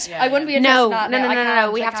 what? Yeah. I wouldn't be interested in that.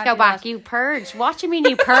 No. We have to go back. You purge. What do you mean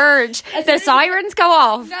you purge? The sirens go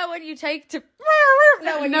off. No, when you take the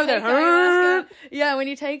ayahuasca. Yeah, when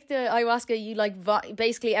you take the ayahuasca, you like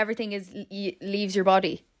basically everything leaves your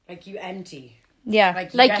body. Like you empty. Yeah,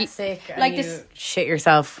 like you get sick and like you shit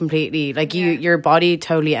yourself completely. Like your body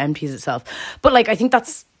totally empties itself. But like I think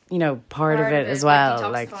that's, you know, part of it as well.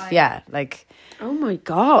 Like oh my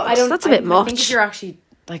god, that's a bit much. I think if you're actually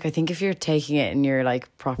like, I think if you're taking it and you're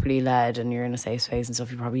like properly led and you're in a safe space and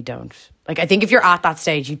stuff, you probably don't. Like, I think if you're at that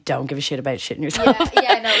stage, you don't give a shit about shitting yourself. No,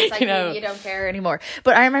 it's like you don't care anymore.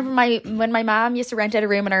 But I remember when my mom used to rent out a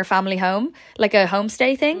room in our family home, like a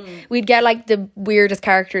homestay thing. We'd get like the weirdest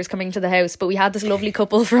characters coming to the house, but we had this lovely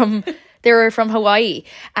couple they were from Hawaii,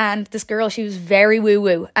 and this girl, she was very woo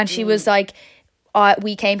woo, and she was like,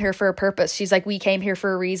 we came here for a purpose. She's like, we came here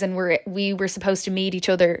for a reason. We were supposed to meet each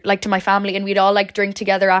other, like, to my family, and we'd all like drink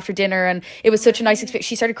together after dinner, and it was such a nice experience.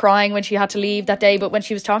 She started crying when she had to leave that day, but when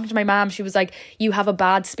she was talking to my mom, she was like, you have a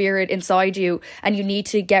bad spirit inside you and you need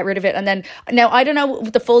to get rid of it. And then, now I don't know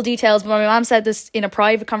the full details, but my mom said this in a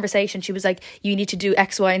private conversation. She was like, you need to do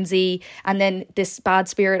X, Y, and Z, and then this bad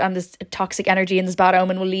spirit and this toxic energy and this bad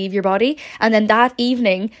omen will leave your body. And then that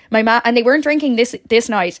evening, my mom, and they weren't drinking this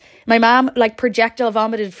night, my mom like projectile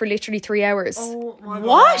vomited for literally 3 hours. Oh my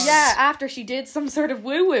God. Yeah, after she did some sort of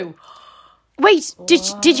woo woo. Wait,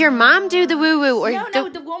 did your mom do the woo woo, or no?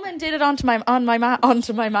 The woman did it onto my mom.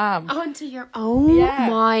 Onto your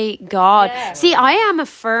my God. Yeah. See, I am a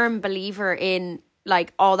firm believer in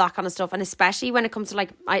like all that kind of stuff, and especially when it comes to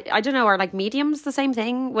like I don't know, are like mediums the same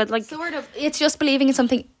thing with like sort of, it's just believing in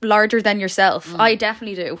something larger than yourself. I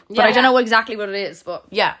definitely do, but I don't know exactly what it is. But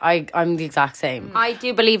yeah, I'm the exact same. I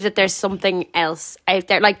do believe that there's something else out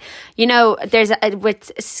there, like, you know, there's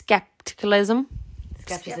with skepticism,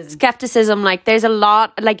 like there's a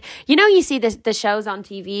lot, like, you know, you see the shows on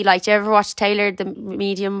TV, like, do you ever watch Taylor the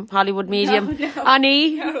Medium, Hollywood Medium? No.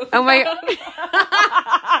 Annie? No. Oh my God.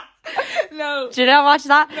 No. Do you not watch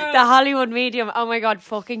that? No. The Hollywood Medium. Oh my God,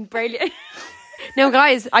 fucking brilliant. No,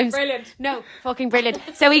 guys, I'm brilliant. No, fucking brilliant.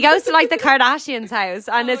 So he goes to like the Kardashians' house,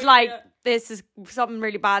 and it's like, this is something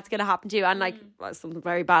really bad's gonna happen to you, and like, well, something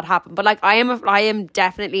very bad happened. But like, I am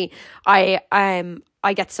definitely, I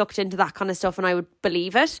get sucked into that kind of stuff, and I would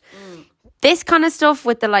believe it. This kind of stuff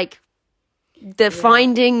with the like, the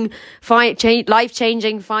life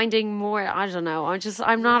changing, finding more. I don't know.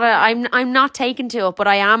 I'm not taken to it, but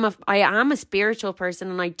I am a spiritual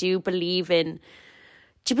person, and I do believe in.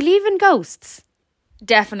 Do you believe in ghosts?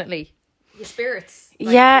 Definitely, your spirits.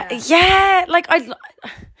 Yeah. Like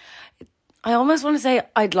I almost want to say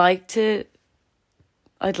I'd like to.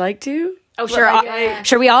 Oh, sure.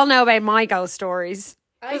 Sure, we all know about my ghost stories.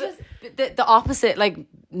 The opposite, like,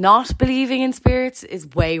 not believing in spirits is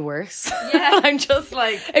way worse. Yeah. I'm just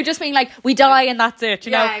like, it just being like, we die and that's it,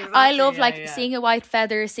 you know. Exactly, I love seeing a white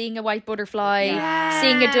feather, seeing a white butterfly,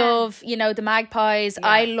 seeing a dove, you know, the magpies.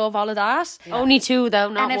 I love all of that. Only two though,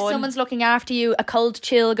 not one. And if someone's looking after you, a cold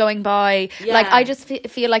chill going by, like, I just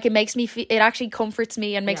feel like it makes me it actually comforts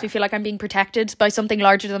me and makes me feel like I'm being protected by something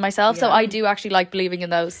larger than myself. So I do actually like believing in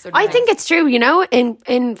those sort of I things. think it's true, you know,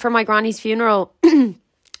 in for my granny's funeral,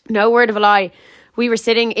 no word of a lie, we were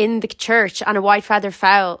sitting in the church and a white feather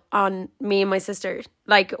fell on me and my sister,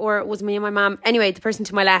 like, or it was me and my mum. Anyway, the person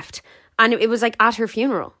to my left, and it was like at her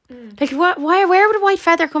funeral. Like, where would a white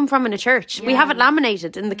feather come from in a church? We have it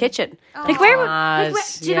laminated in the kitchen. Like, where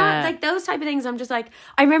do you know, like those type of things? I'm just like,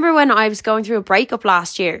 I remember when I was going through a breakup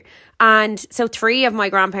last year, and so 3 of my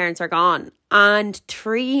grandparents are gone, and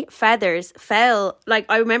 3 feathers fell. Like,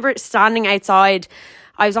 I remember standing outside.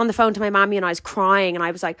 I was on the phone to my mommy and I was crying, and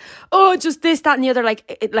I was like, oh, just this, that and the other,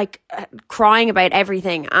 crying about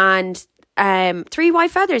everything. And 3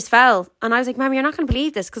 white feathers fell, and I was like, Mommy, you're not going to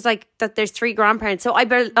believe this, because like that there's 3 grandparents. So I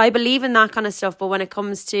believe in that kind of stuff. But when it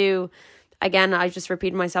comes to, again, I just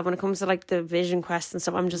repeated myself, when it comes to like the vision quest and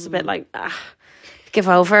stuff, I'm just a bit like, give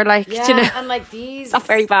over, like, you know, and like these, it's not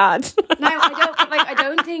very bad. No, I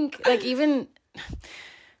don't think, like, even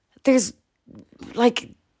there's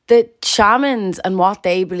like the shamans and what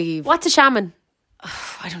they believe. What's a shaman?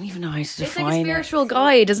 I don't even know how to define it. It's like a spiritual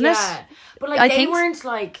guide, isn't it? But like, they weren't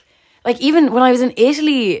like even when I was in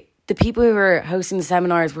Italy, the people who were hosting the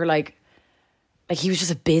seminars were like he was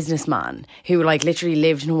just a businessman who like literally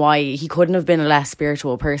lived in Hawaii. He couldn't have been a less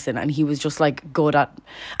spiritual person, and he was just like good at,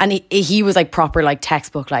 and he was like proper like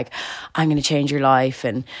textbook like, I'm going to change your life,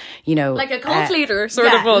 and you know, like a cult leader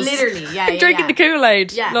sort of was literally drinking the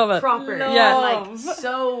Kool-Aid. Love it, proper like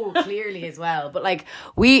so clearly as well. But like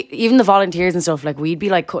even the volunteers and stuff, like we'd be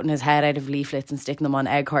like cutting his head out of leaflets and sticking them on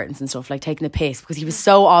egg cartons and stuff, like taking the piss, because he was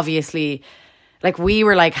so obviously. Like we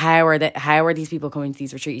were like, how are these people coming to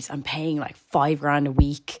these retreats? I'm paying like $5,000 a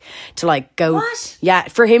week to like go. What? Yeah,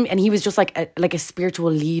 for him, and he was just like a spiritual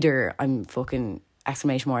leader. I'm fucking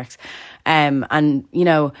exclamation marks, and you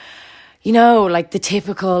know, like the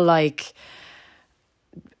typical like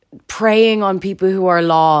preying on people who are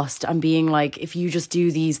lost and being like, if you just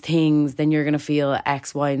do these things, then you're gonna feel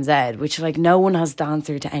X, Y, and Z. Which like no one has the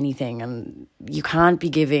answer to anything, and you can't be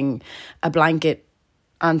giving a blanket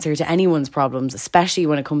answer to anyone's problems, especially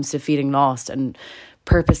when it comes to feeling lost and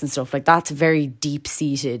purpose and stuff. Like that's very deep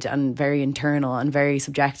seated and very internal and very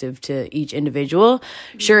subjective to each individual.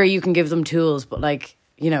 Sure, you can give them tools, but like,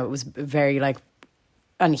 you know, it was very like,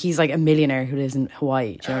 and he's like a millionaire who lives in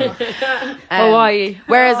Hawaii. Do you know what I mean? Hawaii.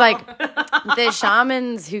 Whereas like the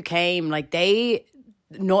shamans who came, like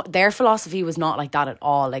their philosophy was not like that at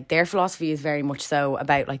all. Like their philosophy is very much so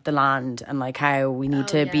about like the land and like how we need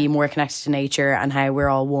to be more connected to nature and how we're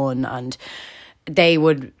all one. And they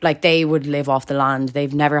would live off the land.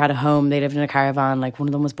 They've never had a home. They lived in a caravan. Like one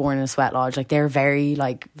of them was born in a sweat lodge. Like they're very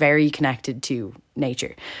connected to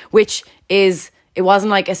nature, which is, it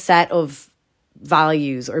wasn't like a set of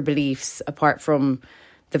values or beliefs apart from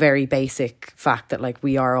the very basic fact that like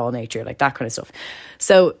we are all nature, like that kind of stuff.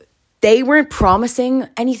 So they weren't promising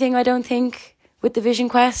anything, I don't think, with the Vision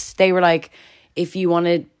Quest. They were like, if you want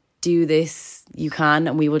to do this, you can,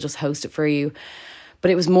 and we will just host it for you. But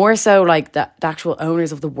it was more so like the actual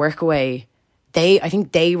owners of the Workaway, I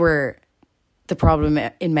think they were the problem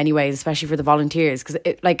in many ways, especially for the volunteers, because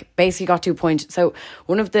it like basically got to a point. So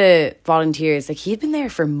one of the volunteers, like he'd been there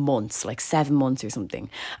for months, like 7 months or something,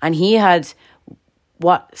 and he had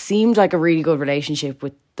what seemed like a really good relationship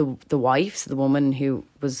with the wife, so the woman who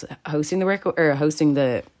was hosting the work, or hosting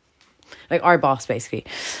the, like our boss basically,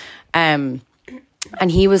 and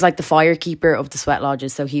he was like the firekeeper of the sweat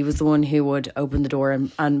lodges. So he was the one who would open the door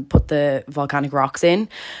and put the volcanic rocks in.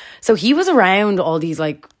 So he was around all these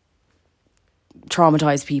like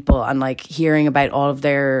traumatized people and like hearing about all of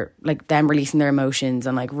their, like them releasing their emotions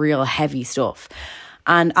and like real heavy stuff.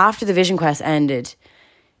 And after the Vision Quest ended,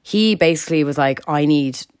 he basically was like, I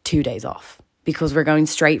need 2 days off, because we're going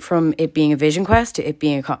straight from it being a Vision Quest to it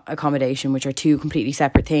being accommodation, which are two completely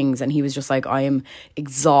separate things. And he was just like, I am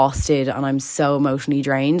exhausted and I'm so emotionally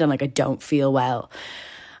drained and like I don't feel well.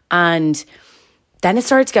 And then it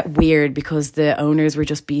started to get weird because the owners were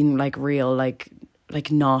just being like real, like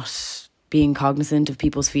not being cognizant of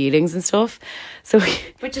people's feelings and stuff. So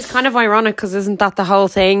which is kind of ironic, because isn't that the whole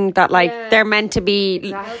thing, that like they're meant to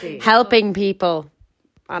be helping people?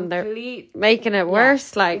 And they're making it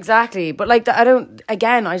worse, like. Exactly. But like,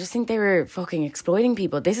 I just think they were fucking exploiting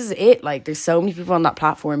people. This is it. Like, there's so many people on that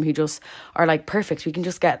platform who just are like, perfect. We can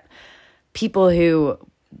just get people who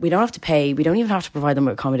we don't have to pay. We don't even have to provide them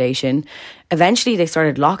with accommodation. Eventually, they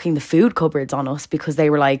started locking the food cupboards on us because they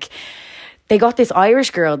were like, they got this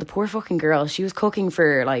Irish girl, the poor fucking girl. She was cooking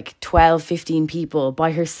for like 12, 15 people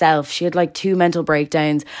by herself. She had like 2 mental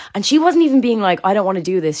breakdowns. And she wasn't even being like, I don't want to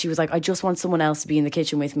do this. She was like, I just want someone else to be in the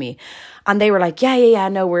kitchen with me. And they were like, yeah,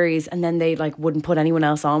 no worries. And then they like wouldn't put anyone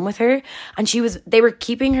else on with her. And they were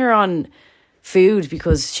keeping her on food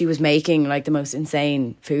because she was making like the most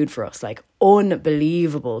insane food for us, like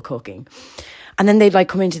unbelievable cooking. And then they'd like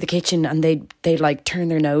come into the kitchen and they'd like turn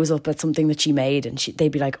their nose up at something that she made, and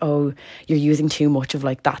they'd be like, oh, you're using too much of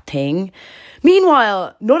like that thing.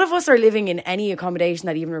 Meanwhile, none of us are living in any accommodation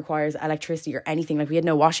that even requires electricity or anything. Like we had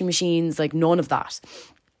no washing machines, like none of that.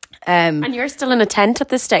 And you're still in a tent at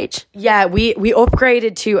this stage? Yeah, we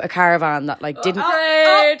upgraded to a caravan that like didn't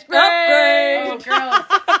upgrade. Oh, girls,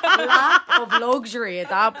 lap of luxury at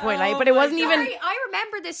that point. Like, but it wasn't even. I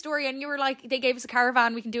remember this story, and you were like, they gave us a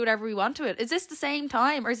caravan. We can do whatever we want to it. Is this the same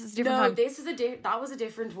time, or is this a different time? No, this is that was a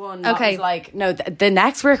different one. Okay, that was like no, the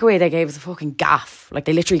next workaway they gave us a fucking gaff. Like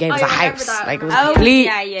they literally gave us a house. Like it was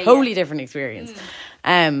a totally different experience.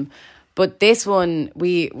 But this one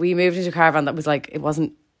we moved into a caravan that was like, it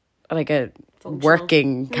wasn't like a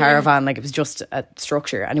working caravan, like it was just a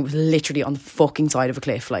structure, and it was literally on the fucking side of a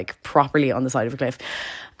cliff, like properly on the side of a cliff.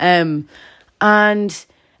 And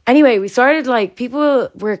anyway, we started like, people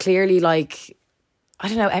were clearly like, I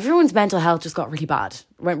don't know, everyone's mental health just got really bad,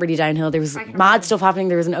 went really downhill. There was mad stuff happening.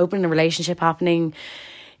 There was an open relationship happening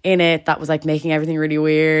in it that was like making everything really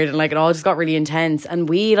weird, and like it all just got really intense. And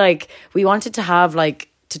we wanted to have like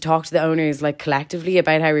to talk to the owners like collectively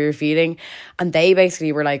about how we were feeling, and they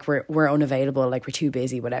basically were like, we're unavailable, like we're too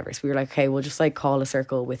busy, whatever. So we were like, okay, we'll just like call a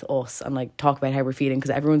circle with us and like talk about how we're feeling, because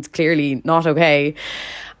everyone's clearly not okay.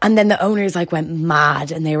 And then the owners like went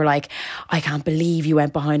mad, and they were like, I can't believe you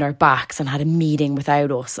went behind our backs and had a meeting without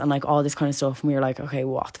us, and like all this kind of stuff. And we were like, okay,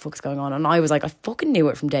 what the fuck's going on? And I was like, I fucking knew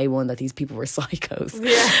it from day one that these people were psychos.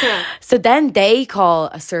 Yeah. So then they call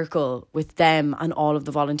a circle with them and all of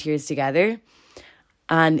the volunteers together.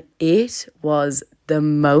 And it was the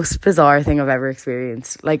most bizarre thing I've ever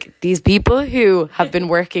experienced. Like, these people who have been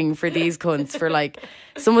working for these cunts for like,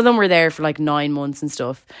 some of them were there for like 9 months and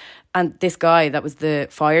stuff. And this guy that was the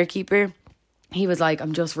firekeeper, he was like,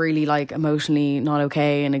 I'm just really like emotionally not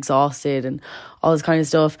okay and exhausted and all this kind of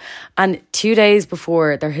stuff. And 2 days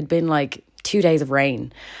before, there had been like 2 days of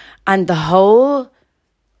rain. And the whole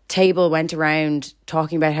table went around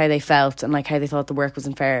talking about how they felt and like how they thought the work was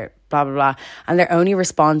unfair, blah blah blah. And their only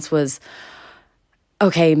response was,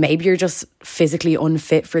 okay, maybe you're just physically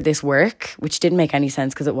unfit for this work, which didn't make any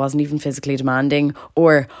sense because it wasn't even physically demanding.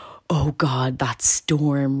 Or, oh God, that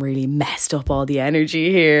storm really messed up all the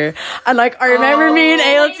energy here. And like, I remember me and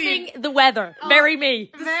Ailty, the weather, very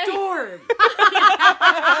me. the storm.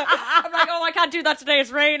 I'm like, oh, I can't do that today,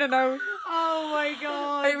 it's raining out. Oh my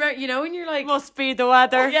God. I remember, you know, when you're like, Must be the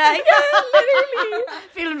weather. yeah, literally.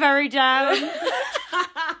 Feeling very down.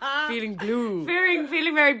 Feeling blue.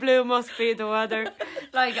 Feeling very blue, must be the weather.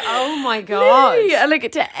 Like, oh my God. Yeah, like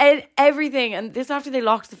to everything. And this after they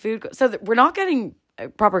locked the food. So that we're not getting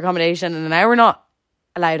proper accommodation, and now we're not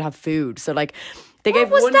allowed to have food. So like, they gave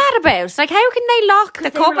What was that about? Like, how can they lock the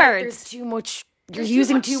they were like, cupboards? there's too much. You're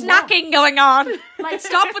using too much snacking going on. Like,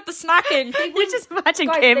 stop with the snacking. You just imagine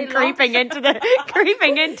Kim creeping into the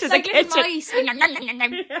Like little kitchen. mice.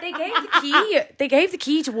 They gave the key. They gave the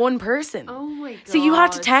key to one person. Oh my God. So you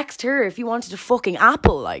had to text her if you wanted a fucking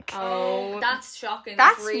apple. Like, Oh, that's shocking.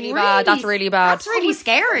 That's That's really really- bad. That's really bad. That's really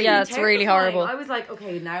scary. Yeah, it's really horrible. I was like,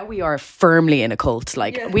 okay, now we are firmly in a cult.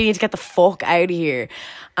 Like, we need to get the fuck out of here.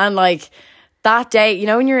 And like, that day, you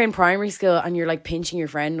know, when you're in primary school and you're like pinching your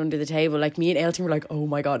friend under the table, like me and Ailton were like, oh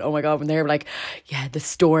my God. When they were like, yeah, the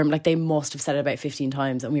storm, like they must have said it about 15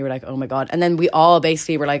 times. And we were like, oh my God. And then we all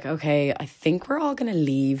basically were like, okay, I think we're all going to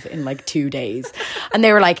leave in like 2 days. And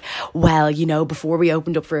they were like, well, you know, before we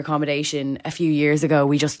opened up for accommodation a few years ago,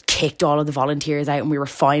 we just kicked all of the volunteers out and we were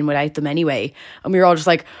fine without them anyway. And we were all just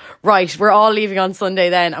like, right, we're all leaving on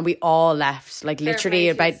Sunday then. And we all left, like literally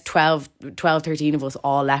about 12, 13 of us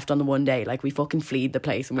all left on the one day. Like, we fucking fleed the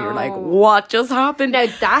place, and we were like, what just happened? Now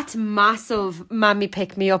that's massive. Mammy,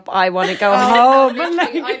 pick me up. I want to go home.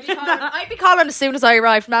 I'd be calling as soon as I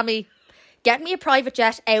arrived, Mammy. Get me a private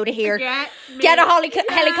jet out of here. Get a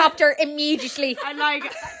helicopter immediately. And like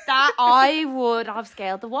that, I would have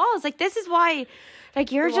scaled the walls. Like, this is why.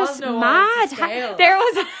 Like, you're just mad. There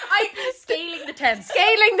was I'd be scaling the tent.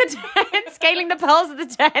 scaling the poles of the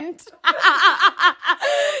tent.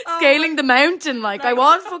 Scaling the mountain. Like, I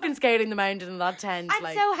was fucking scaling the mountain in that tent. And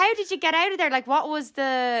like, so how did you get out of there? Like, what was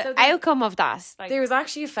the outcome of that? Like, there was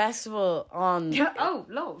actually a festival on. oh,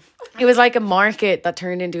 love. It was like a market that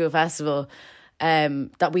turned into a festival.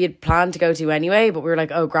 That we had planned to go to anyway, but we were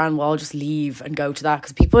like, oh, grand, we'll all just leave and go to that,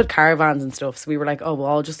 because people had caravans and stuff. So we were like, oh, we'll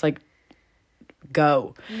all just like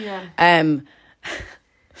go.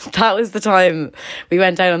 That was the time we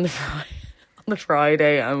went out on the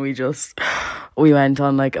Friday, and we went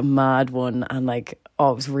on like a mad one, and like,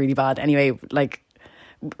 oh, it was really bad. Anyway, like,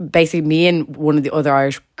 basically me and one of the other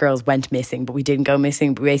Irish girls went missing, but we didn't go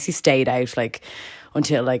missing. We basically stayed out like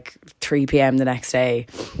until like 3 p.m. the next day,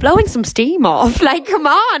 Blowing some steam off. Like, come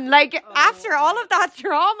on. Like, after all of that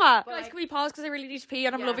trauma. Guys, can we pause because I really need to pee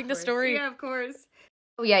and I'm loving the story. Yeah, of course.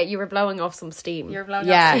 Oh yeah, you were blowing off some steam. You're blowing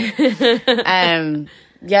yeah.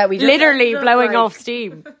 Yeah, we just Literally blowing off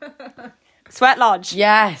steam. Sweat lodge.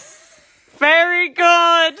 Yes. Very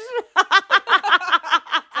good.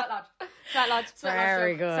 Sweat lodge.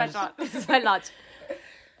 Very good. Sweat lodge.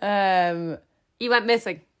 You went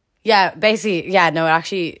missing. Yeah, basically, yeah, no,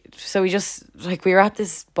 actually, so we just, like, we were at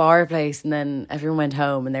this bar place, and then everyone went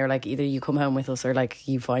home, and they were like, either you come home with us, or like,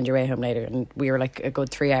 you find your way home later, and we were like a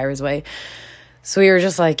good 3 hours away. So we were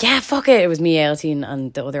just like, yeah, fuck it. It was me, Ailteen,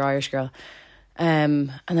 and the other Irish girl.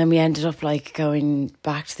 And then we ended up like going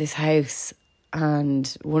back to this house, and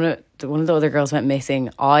one of the other girls went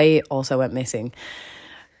missing. I also went missing.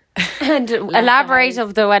 And elaborate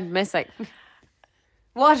of the went missing.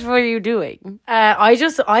 What were you doing?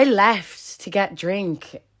 I left to get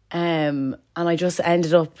drink. And I just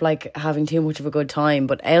ended up like having too much of a good time.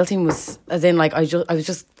 But Ailteen was, as in, like, I was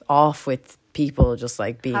just off with people just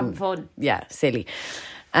like being having fun. Yeah, silly.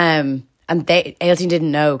 And Ailteen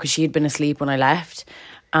didn't know because she had been asleep when I left,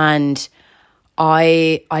 and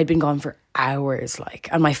I'd been gone for hours, like,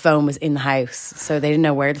 and my phone was in the house, so they didn't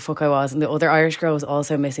know where the fuck I was. And the other Irish girl was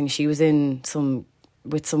also missing. She was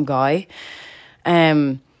with some guy,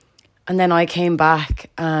 and then I came back,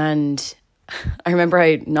 and I remember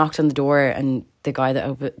I knocked on the door, and the guy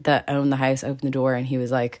that owned the house opened the door, and he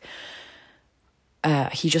was like,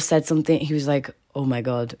 he just said something. He was like, "Oh my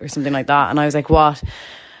God," or something like that, and I was like, "What?"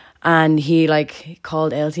 And he like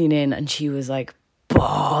called Ailteen in, and she was like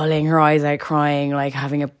bawling her eyes out, crying, like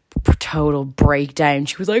having a total breakdown.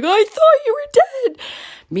 She was like, "I thought you were dead."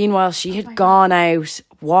 Meanwhile, she had gone out,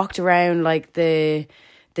 walked around like the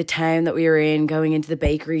town that we were in, going into the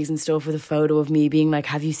bakeries and stuff with a photo of me, being like,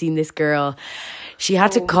 "Have you seen this girl?" She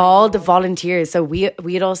had to call the volunteers. So we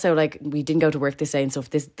had also, like, we didn't go to work this day and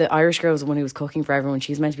stuff. The Irish girl was the one who was cooking for everyone.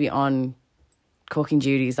 She's meant to be on cooking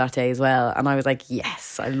duties that day as well. And I was like,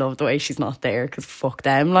 yes, I love the way she's not there, because fuck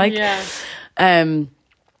them, like. Yeah.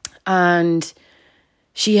 And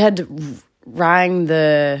she had rang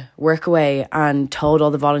the workaway and told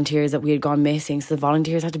all the volunteers that we had gone missing. So the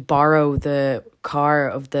volunteers had to borrow the car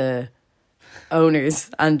of the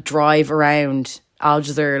owners and drive around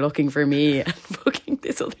Algezir looking for me and fucking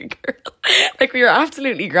this other girl. Like, we were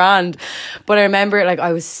absolutely grand. But I remember, like,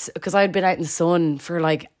 because I had been out in the sun for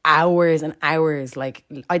like hours and hours. Like,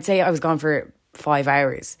 I'd say I was gone for 5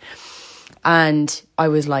 hours, and I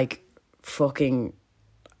was like fucking,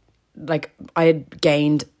 like, I had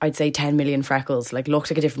gained, I'd say 10 million freckles, like looked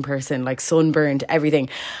like a different person, like sunburned, everything.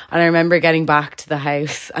 And I remember getting back to the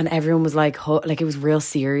house, and everyone was like, it was real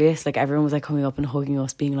serious. Like, everyone was like coming up and hugging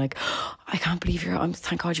us, being like, "I can't believe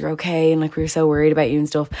thank God you're okay." And like, we were so worried about you and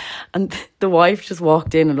stuff. And the wife just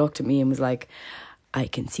walked in and looked at me and was like, "I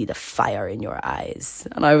can see the fire in your eyes."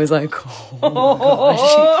 And I was like, oh my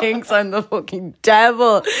gosh, she thinks I'm the fucking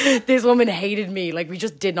devil. This woman hated me. Like, we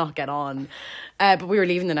just did not get on. But we were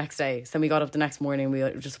leaving the next day. So we got up the next morning, we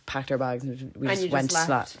just packed our bags, and we just went to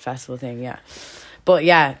that festival thing, yeah. But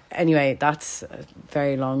yeah, anyway, that's a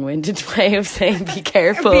very long-winded way of saying be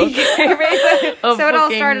careful. So it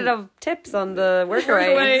all started off tips on the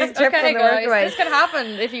workaways. Okay, guys, this can happen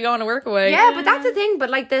if you go on a workaway. Yeah, but that's the thing. But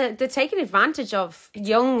like the taking advantage of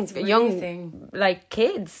young like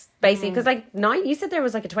kids, basically, because like you said there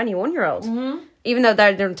was like a 21-year-old, even though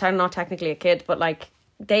they're not technically a kid, but like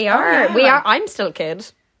they are. Yeah, I'm still a kid.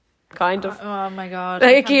 Kind of. Oh my God.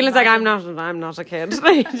 Like, Keelan's like, I'm not a kid.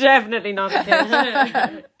 Definitely not a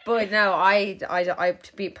kid. But no, I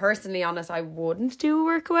to be personally honest, I wouldn't do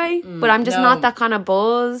a workaway. But I'm just not that kind of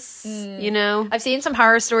buzz, you know. I've seen some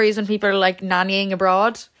horror stories when people are like nannying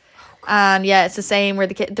abroad. And yeah, it's the same where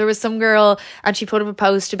there was some girl, and she put up a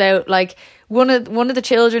post about like one of the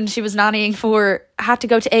children she was nannying for had to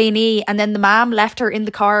go to A&E, and then the mom left her in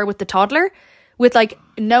the car with the toddler, with like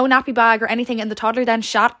no nappy bag or anything, and the toddler then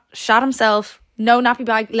shot himself, no nappy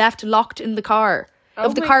bag, left locked in the car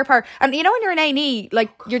of the car park. And you know when you're in A&E, like,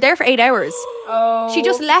 you're there for 8 hours. She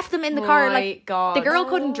just left them in the car. Like, God. The girl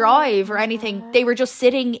couldn't drive or anything. They were just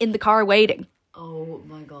sitting in the car waiting. Oh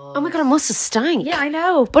my God, it must have stank. Yeah, I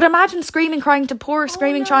know. But imagine crying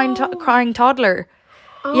toddler.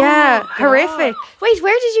 Yeah, horrific. Wait,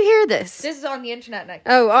 where did you hear this? This is on the internet now.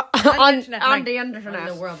 Oh, on the internet. on the internet. on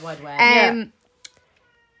the World Wide Web.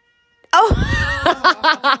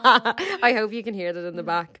 I hope you can hear that in the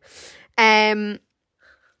back.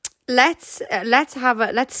 Let's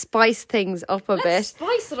spice things up a bit.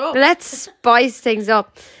 Spice it up. Let's spice things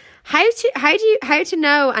up. How to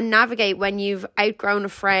know and navigate when you've outgrown a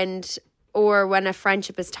friend or when a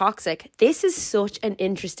friendship is toxic? This is such an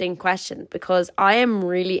interesting question, because I am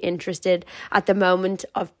really interested at the moment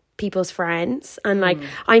of people's friends, and like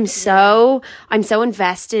I'm so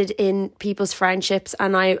invested in people's friendships,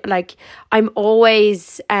 and I'm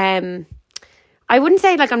always I wouldn't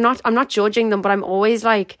say like I'm not judging them, but I'm always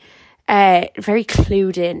like very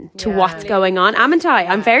clued in to what's going on. Amn't I?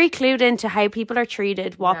 I'm very clued into how people are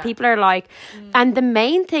treated, what people are like. And the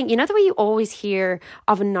main thing, you know, the way you always hear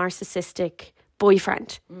of a narcissistic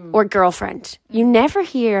boyfriend or girlfriend, you never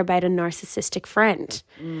hear about a narcissistic friend.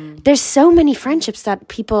 There's so many friendships that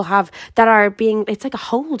people have that are being, it's like a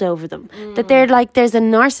hold over them, that they're like, there's a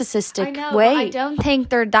narcissistic way. I don't think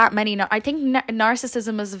there are that many. I think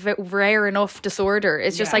narcissism is a rare enough disorder.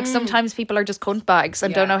 It's just like sometimes people are just cunt bags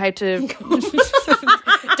and don't know how to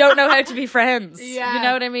don't know how to be friends. You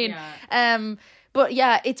know what I mean? But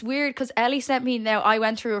yeah, it's weird because Ellie sent me, now I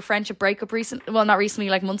went through a friendship breakup not recently,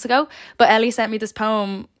 like months ago, but Ellie sent me this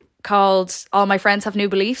poem called All My Friends Have New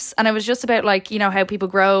Beliefs, and it was just about like, you know, how people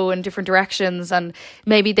grow in different directions, and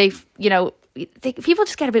maybe people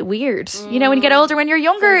just get a bit weird, you know, when you get older. When you're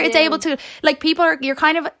younger, it's able to, like,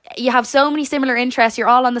 you have so many similar interests, you're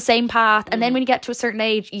all on the same path, and then when you get to a certain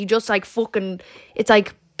age, you just like it's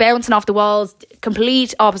like bouncing off the walls,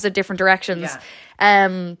 complete opposite different directions.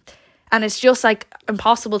 And it's just like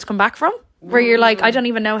impossible to come back from, where you're like, I don't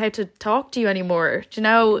even know how to talk to you anymore. Do you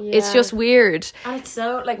know? It's just weird. And it's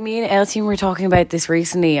so, like, me and Elsie were talking about this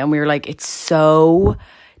recently, and we were like, it's so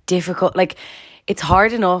difficult. Like, it's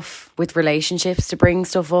hard enough with relationships to bring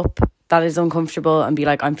stuff up that is uncomfortable and be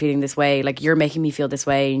like, I'm feeling this way. Like, you're making me feel this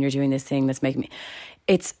way, and you're doing this thing that's making me...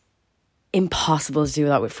 It's impossible to do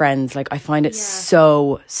that with friends. Like, I find it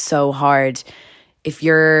so hard. If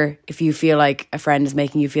you feel like a friend is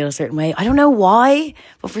making you feel a certain way, I don't know why,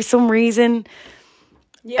 but for some reason,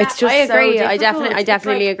 it's just I agree. So I difficult.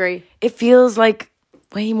 definitely Like, agree. it feels like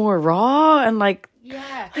way more raw and like,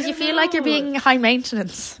 because you feel like you're being a high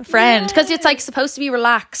maintenance friend, because it's like supposed to be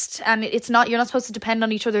relaxed, and you're not supposed to depend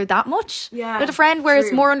on each other that much with a friend, where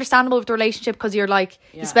it's more understandable with the relationship, because you're like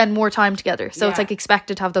you spend more time together, so it's like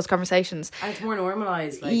expected to have those conversations, and it's more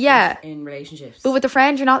normalized, like, in relationships. But with a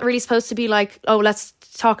friend, you're not really supposed to be like, oh, let's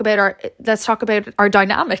talk about our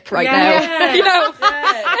dynamic right now. You know,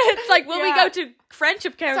 it's like, will we go to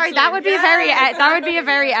friendship counseling? Sorry, that would be a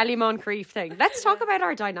very Ellie Moncrief thing. Let's talk about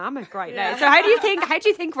our dynamic right now. So how do you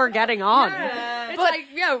think we're getting on? It's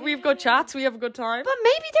like, we've got chats, we have a good time. But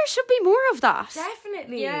maybe there should be more of that.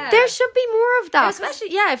 Definitely. There should be more of that. Especially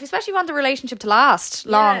if you want the relationship to last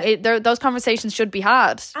long, those conversations should be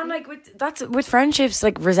had. And like with friendships,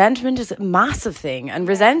 like, resentment is a massive thing, and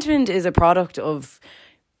resentment is a product of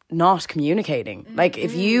not communicating. Like,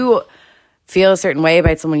 if you feel a certain way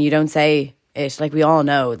about someone, you don't say it, like we all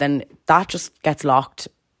know, then that just gets locked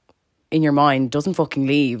in your mind, doesn't fucking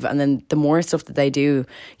leave, and then the more stuff that they do,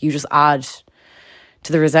 you just add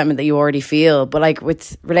to the resentment that you already feel. But like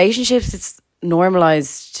with relationships, it's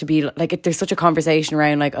normalized to be like, there's such a conversation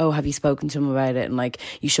around like, oh, have you spoken to him about it, and like,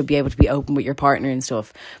 you should be able to be open with your partner and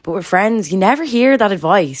stuff. But with friends, you never hear that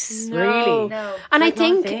advice. Really. No. And I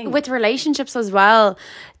think with relationships as well,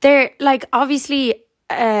 they're like, obviously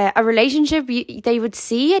a relationship, they would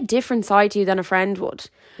see a different side to you than a friend would.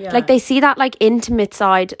 Like, they see that like intimate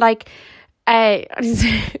side. Like,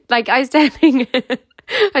 like I was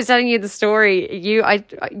telling you the story. You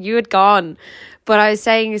had gone, but I was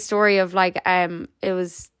saying a story of like it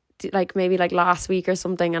was like maybe like last week or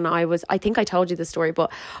something, and I think I told you the story,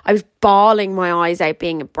 but I was bawling my eyes out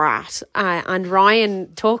being a brat, and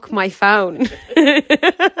Ryan took my phone.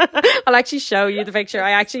 I'll actually show you the picture.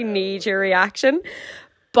 I actually need your reaction.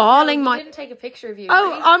 Bawling I didn't take a picture of you.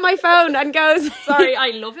 Oh, on my phone, and goes, sorry,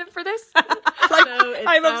 I love him for this. Like,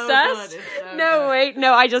 I'm obsessed.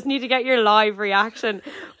 No, I just need to get your live reaction.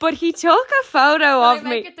 But he took a photo of me.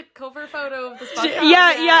 Make it the cover photo of the podcast.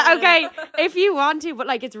 Yeah, okay. If you want to, but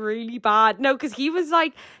like, it's really bad. No, because he was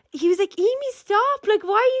like, Amy, stop. Like,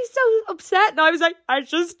 why are you so upset? And I was like, I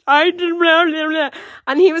didn't blah, blah, blah.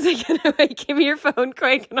 And he was like, anyway, give me your phone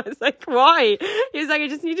quick. And I was like, why? He was like, I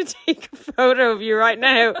just need to take a photo of you right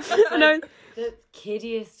now. And I was, the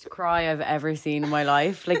kiddiest cry I've ever seen in my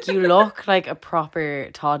life. Like, you look like a proper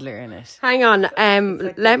toddler in it. hang on.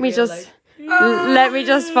 Let me just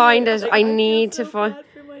find it. I need to find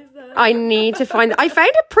it. I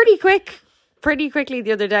found it pretty quickly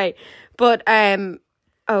the other day. But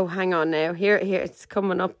oh, hang on now. Here, it's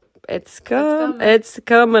coming up. It's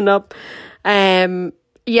coming up.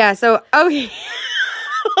 Yeah, so, oh,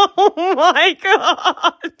 oh my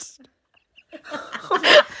God. Oh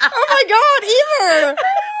my God, Emer!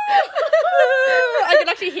 I can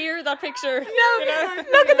actually hear that picture. No,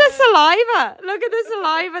 look at the saliva. Look at the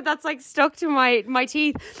saliva that's like stuck to my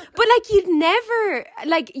teeth. But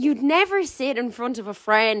like, you'd never sit in front of a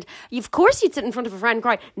friend. Of course you'd sit in front of a friend and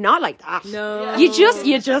cry. Not like that. No. You just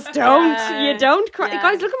don't. You don't cry. Yeah.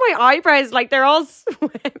 Guys, look at my eyebrows. Like, they're all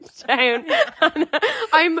swept down. And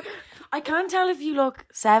I can't tell if you look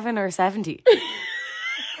 7 or 70.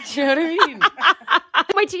 Do you know what I mean?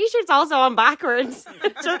 my t-shirt's also on backwards.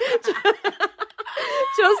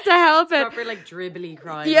 Just to help it. Proper like dribbly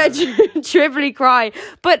cry. Yeah, dribbly cry.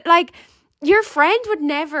 But like, your friend would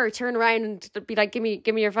never turn around and be like, give me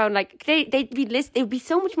your phone. Like, they'd be be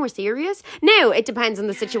so much more serious. Now, it depends on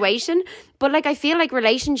the situation, but like, I feel like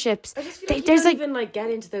relationships, I just feel like there's like even like get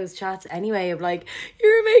into those chats anyway of like,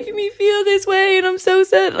 you're making me feel this way and I'm so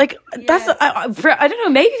sad. Like, that's I don't know,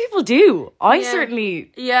 maybe people do. I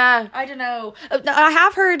certainly I don't know. I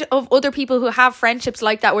have heard of other people who have friendships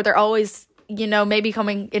like that, where they're always, you know, maybe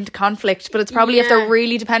coming into conflict, but it's probably if they're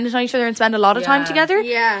really dependent on each other and spend a lot of time together.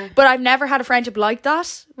 Yeah. But I've never had a friendship like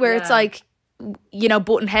that where it's like, you know,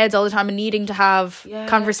 butting heads all the time and needing to have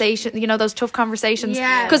conversation, you know, those tough conversations.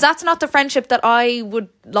 Because that's not the friendship that I would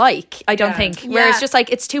like, I don't think. Where it's just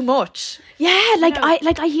like, it's too much. Yeah, like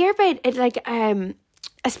I hear about it, like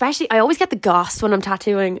especially I always get the goss when I'm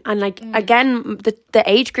tattooing, and like again the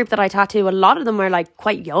age group that I tattoo, a lot of them are like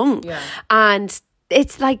quite young, and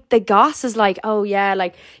it's like the goss is like, oh yeah,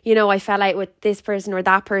 like, you know, I fell out with this person or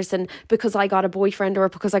that person because I got a boyfriend or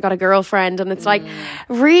because I got a girlfriend, and it's like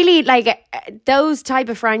really like those type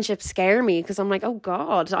of friendships scare me, because I'm like, oh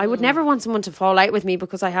God, I would never want someone to fall out with me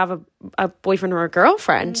because I have a boyfriend or a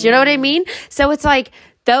girlfriend. You know what I mean? So it's like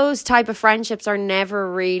those type of friendships are never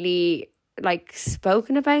really like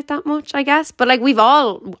spoken about that much, I guess. But like we've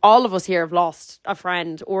all of us here have lost a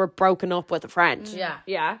friend or broken up with a friend.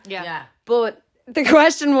 Yeah. But the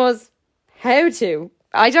question was how to.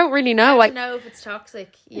 I don't really know. I don't know if it's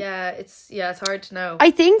toxic. It's hard to know.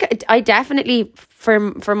 I think I definitely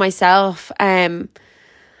for myself,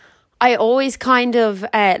 I always kind of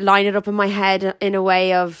line it up in my head in a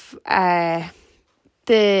way of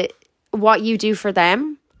the what you do for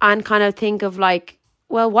them, and kind of think of like,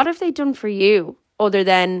 well, what have they done for you other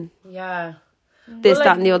than this,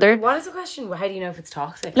 that, and the other? What is the question? How do you know if it's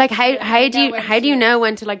toxic? Like how do you know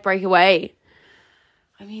when to like break away?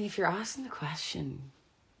 I mean, if you're asking the question,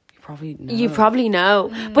 you probably know.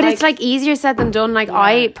 But like, it's like easier said than done. Like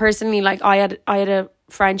I personally, like I had a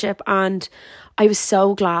friendship, and I was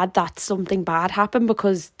so glad that something bad happened,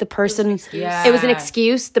 because the person it was an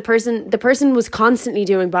excuse. The person was constantly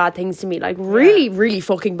doing bad things to me, like really, really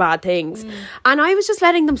fucking bad things. And I was just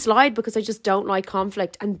letting them slide because I just don't like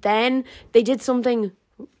conflict. And then they did something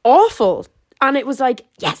awful, and it was like,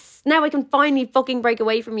 yes, now I can finally fucking break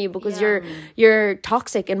away from you because you're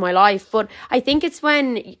toxic in my life. But I think it's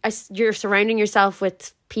when you're surrounding yourself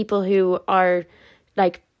with people who are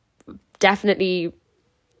like definitely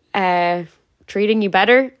treating you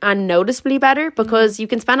better and noticeably better, because you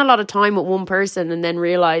can spend a lot of time with one person and then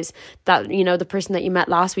realize that, you know, the person that you met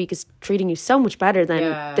last week is treating you so much better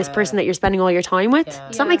than this person that you're spending all your time with.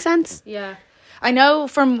 Does that make sense? Yeah. I know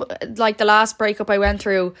from like the last breakup I went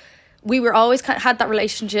through, we were always had that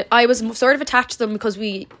relationship. I was sort of attached to them because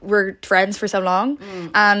we were friends for so long,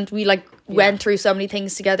 and we like went through so many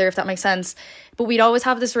things together, if that makes sense. But we'd always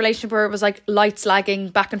have this relationship where it was like light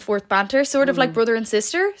slagging, back and forth banter, sort of like brother and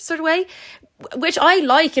sister sort of way, which I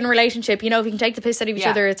like in a relationship. You know, if you can take the piss out of each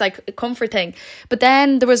other, it's like a comfort thing. But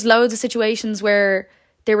then there was loads of situations where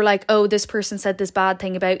they were like, oh, this person said this bad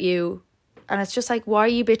thing about you. And it's just like, why are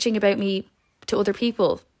you bitching about me to other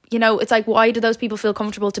people? You know, it's like, why do those people feel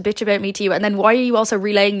comfortable to bitch about me to you? And then why are you also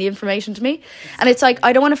relaying the information to me? And it's like,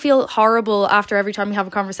 I don't want to feel horrible after every time we have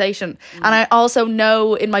a conversation. And I also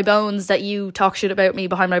know in my bones that you talk shit about me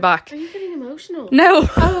behind my back. Are you getting emotional? No.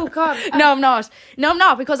 Oh, God. No, I'm not. No, I'm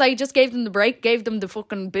not, because I just gave them the break, gave them the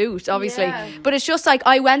fucking boot, obviously. But it's just like,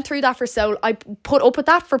 I went through that I put up with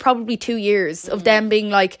that for probably 2 years of them being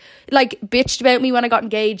like bitched about me when I got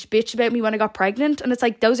engaged, bitched about me when I got pregnant. And it's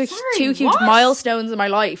like, those are two huge milestones in my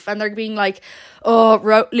life. And they're being like,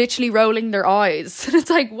 literally rolling their eyes. And it's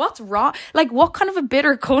like, what's wrong? Like, what kind of a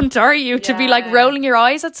bitter cunt are you to be like rolling your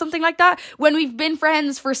eyes at something like that when we've been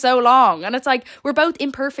friends for so long? And it's like, we're both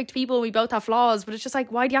imperfect people, we both have flaws, but it's just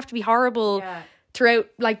like, why do you have to be horrible throughout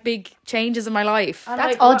like big changes in my life? And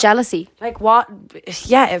that's like, all jealousy. Like what?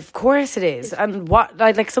 Yeah, of course it is. And what,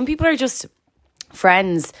 like some people are just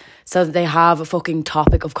friends so that they have a fucking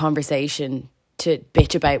topic of conversation to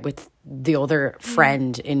bitch about with the other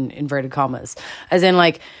friend, in inverted commas. As in,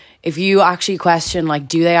 like, if you actually question, like,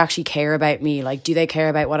 do they actually care about me? Like, do they care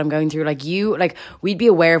about what I'm going through? Like, we'd be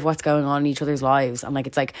aware of what's going on in each other's lives. And like,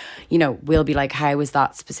 it's like, you know, we'll be like, how was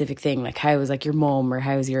that specific thing? Like, how was like your mum, or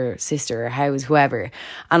how's your sister, or how is whoever?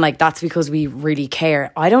 And like, that's because we really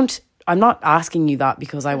care. I'm not asking you that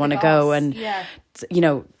because I want to go and, you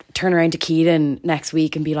know, turn around to Keaton next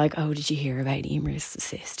week and be like, oh, did you hear about Emer's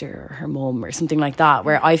sister or her mum or something like that?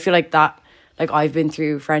 Where I feel like that, like I've been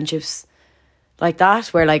through friendships like that,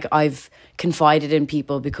 where like I've confided in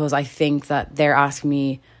people because I think that they're asking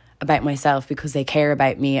me about myself because they care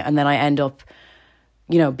about me, and then I end up,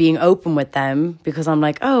 you know, being open with them because I'm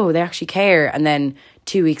like, oh, they actually care. And then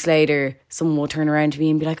 2 weeks later, someone will turn around to me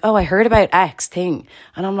and be like, oh, I heard about X thing.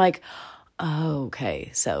 And I'm like, oh, okay,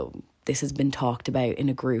 so this has been talked about in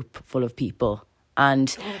a group full of people,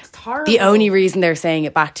 and the only reason they're saying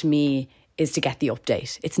it back to me is to get the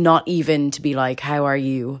update. It's not even to be like, how are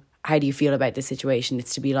you? how do you feel about this situation?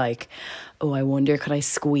 It's to be like, oh, I wonder, could I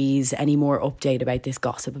squeeze any more update about this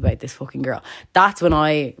gossip about this fucking girl? That's when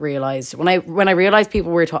I realised, when I realised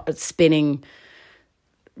people were spinning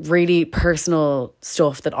really personal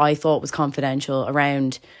stuff that I thought was confidential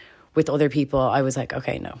around with other people, I was like,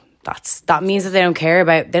 okay, no, that means that they don't care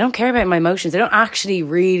about my emotions. They don't actually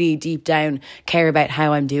really deep down care about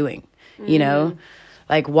how I'm doing, you know?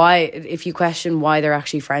 Like, why, if you question why they're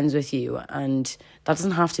actually friends with you, and that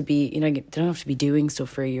doesn't have to be, you know, they don't have to be doing stuff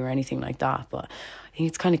for you or anything like that. But I think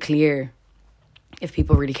it's kind of clear if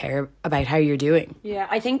people really care about how you're doing. Yeah,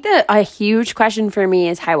 I think that a huge question for me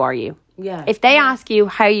is, how are you? Yeah. If they ask you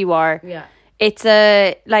how you are, it's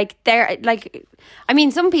I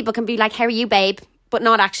mean, some people can be like, how are you, babe? But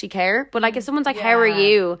not actually care. But like, if someone's like, how are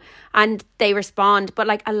you? And they respond, but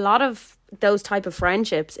like a lot of those type of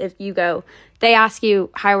friendships, if you go, they ask you,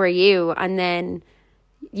 how are you? And then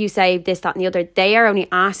you say this, that and the other, they are only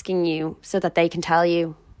asking you so that they can tell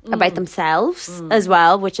you about themselves as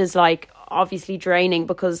well, which is like obviously draining,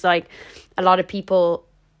 because like a lot of people,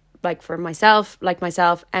 like for myself,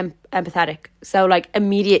 empathetic. So like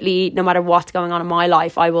immediately, no matter what's going on in my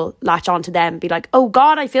life, I will latch on to them, be like, oh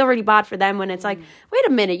God, I feel really bad for them, when it's like, wait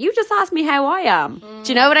a minute, you just asked me how I am.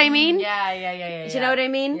 Do you know what I mean? Yeah. Do you know what I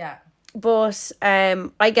mean? Yeah. But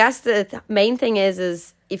I guess the main thing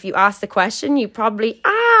is if you ask the question, you probably,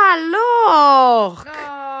 look.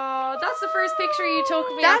 Oh, that's the first picture you took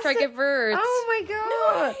of me after I give birth. Oh my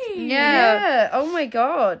God. No. Yeah. Oh my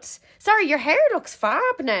God. Sorry, your hair looks fab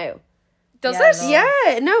now. Does Yeah,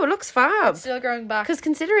 it? Yeah, no, it looks fab. It's still growing back. Because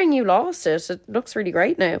considering you lost it, it looks really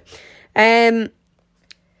great now.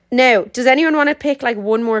 Now, does anyone want to pick like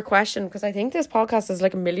one more question? Because I think this podcast is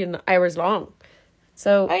like 1 million hours long.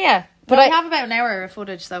 So, Oh yeah, but I have about an hour of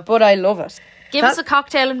footage though. but I love it. Give us a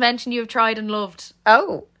cocktail invention you've tried and loved.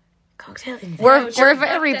 Oh, Cocktail we're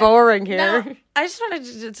very boring here. No, I just wanted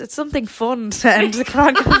to, it's something fun to end the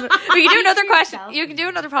podcast. We can do another question. You can do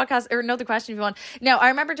another podcast or another question if you want. Now, I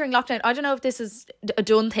remember during lockdown, I don't know if this is a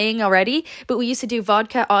done thing already, but we used to do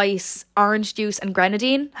vodka, ice, orange juice and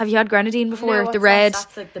grenadine. Have you had grenadine before? No, the red.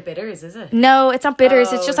 That's like the bitters, is it? No, it's not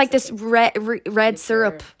bitters. It's Oh, just like it's this red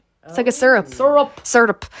syrup. It's like a syrup.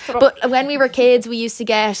 Syrup. But when we were kids, we used to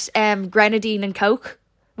get grenadine and Coke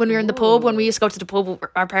when we were in the pub. When we used to go to the pub with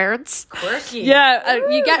our parents. Quirky. Yeah,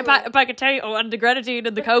 you get a bag of potato and the grenadine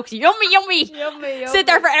and the Coke. Yummy. Sit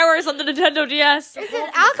there for hours on the Nintendo DS. Is it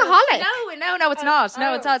alcoholic? No, it's not.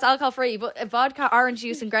 No, it's not. It's alcohol free. But vodka, orange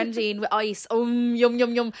juice, and grenadine with ice.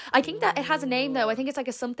 Yum. I think that it has a name though. I think it's like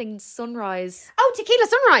a something sunrise. Oh, tequila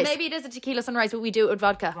sunrise. Maybe it is a tequila sunrise, but we do it with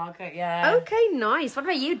vodka. Vodka, yeah. Okay, nice. What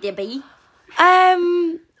about you, Dibby?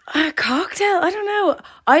 A cocktail, I don't know.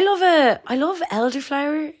 I love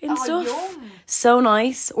elderflower in stuff. Yum. So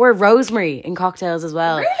nice. Or rosemary in cocktails as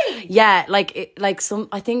well. Really? Yeah,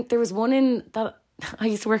 I think there was one in that. I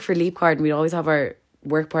used to work for Leap Card and we'd always have our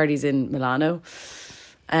work parties in Milano.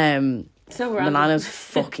 So random. Milano's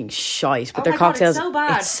fucking shite, but Oh their my God, cocktails, it's so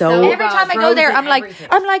bad. it's so Every time I go there, I'm everything.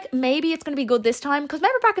 like, maybe it's going to be good this time. Because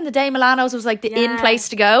remember back in the day, Milano's was like the in place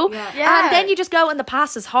to go. Yeah. And then you just go and the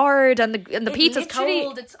pass is hard and the pizza's literally-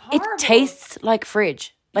 cold. It's horrible. It tastes like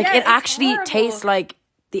fridge. Like Yeah, it it's actually horrible. tastes like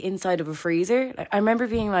the inside of a freezer. Like I remember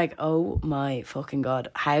being like, oh my fucking God,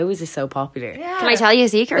 how is this so popular? Yeah. Can I tell you a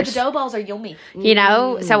But secret? the dough balls are yummy. You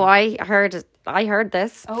know, so I heard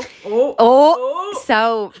this.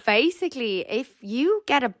 So basically, if you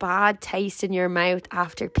get a bad taste in your mouth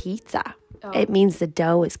after pizza, it means the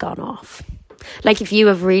dough has gone off. Like if you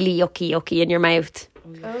have really yucky in your mouth.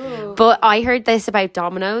 Oh. But I heard this about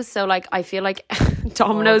Domino's, so like I feel like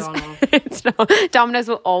Domino's Domino's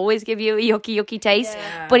will always give you a yucky taste.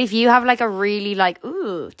 Yeah. But if you have like a really like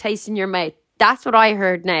taste in your mouth, that's what I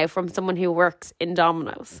heard now from someone who works in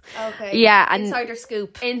Domino's. Okay. Yeah, and Insider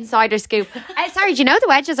scoop. Insider scoop. Sorry, do you know the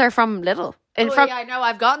wedges are from Lidl? Yeah, I know.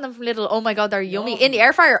 I've gotten them from Lidl. Oh my God, they're yummy. In the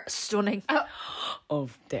air fryer, stunning.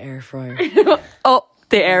 Of the air fryer. Oh,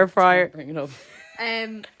 the air fryer. Bring it up.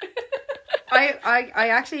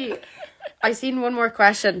 I seen one more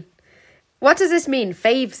question. What does this mean?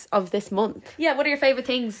 Faves of this month. Yeah, what are your favourite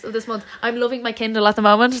things of this month? I'm loving my Kindle at the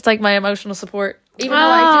moment. It's like my emotional support. Even though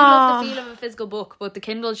I do love the feel of a physical book, but the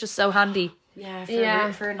Kindle is just so handy.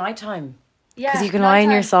 Yeah, for nighttime. Yeah, Because you can lie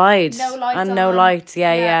on your side. No lights and no on. lights.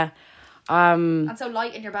 Yeah. Yeah. And so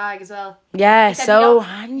light in your bag as well. Yeah, Except so you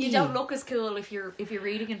handy. You don't look as cool if you're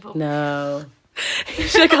reading in public. No.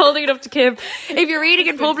 She's like holding it up to Kim. If you're reading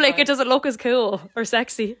in public, it doesn't look as cool or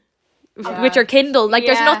sexy. With your Kindle, like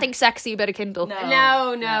there's Yeah. nothing sexy about a Kindle.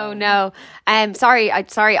 No. Sorry.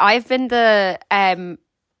 I've been the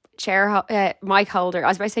mic holder. I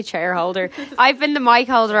was about to say chair holder. I've been the mic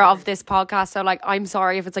holder of this podcast, so like I'm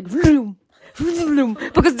sorry if it's like vroom, vroom,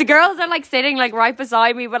 because the girls are like sitting like right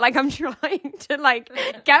beside me, but like I'm trying to like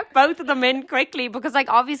get both of them in quickly, because like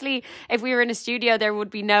obviously if we were in a studio there would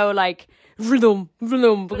be no like vroom,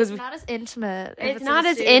 vroom, because it's not as intimate. It's not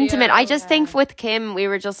as intimate. I just think with Kim we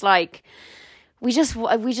were just like we just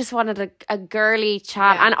wanted a girly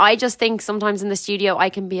chat, and I just think sometimes in the studio I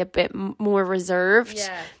can be a bit more reserved.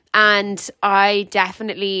 Yeah. And I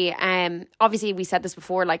definitely, obviously we said this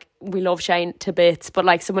before, like we love Shane to bits, but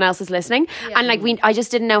like someone else is listening, and like I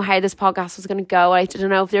just didn't know how this podcast was going to go. I didn't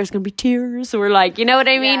know if there's going to be tears or like, you know what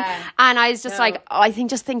I mean? And I was just like, I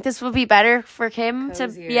think this would be better for Kim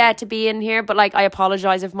to be in here. But like, I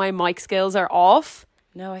apologize if my mic skills are off.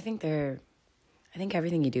 No, I think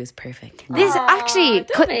everything you do is perfect. This actually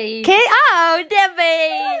Debbie.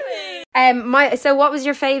 Debbie. So what was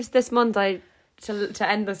your faves this month? To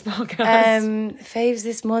end this podcast. Faves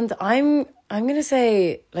this month. I'm gonna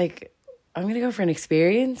say like I'm gonna go for an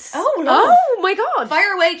experience. Oh my god!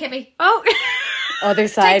 Fire away, Kimmy. Other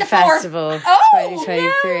Side Festival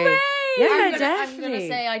 2023. Yeah, definitely. I'm gonna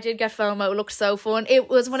say I did get FOMO. It looked so fun. It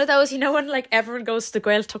was one of those, you know, when like everyone goes to the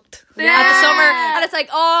Gaeltacht at the summer, and it's like,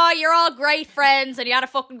 oh, you're all great friends and you had a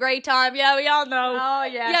fucking great time. Yeah, we all know. Oh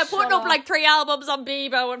yeah. Yeah, putting up like 3 albums on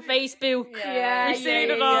Bebo and Facebook. Yeah, you've seen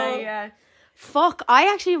it all. Yeah. Fuck,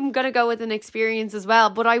 I actually am going to go with an experience as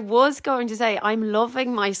well, but I was going to say I'm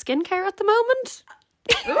loving my skincare at the moment.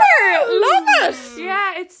 Love it.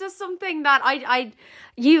 Yeah, it's just something that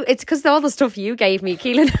it's because all the stuff you gave me,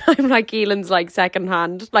 Keelan. I'm like, Keelan's like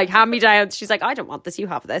secondhand, like hand me downs. She's like, I don't want this, you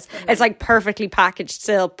have this. It's like perfectly packaged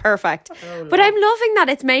still, perfect. But I'm loving that.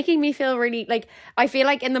 It's making me feel really like, I feel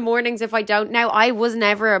like in the mornings if I don't, now I was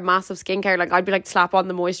never a massive skincare, like I'd be like slap on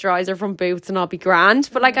the moisturizer from Boots and I'll be grand,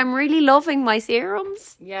 but like I'm really loving my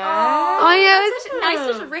serums. Yeah. I know. It's such a nice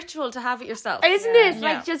little ritual to have it yourself, isn't it?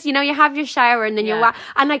 Like just, you know, you have your shower and then you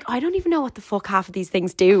and like I don't even know what the fuck half of these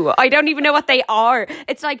things do. I don't even know what they are.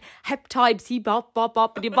 It's like peptides, bop bop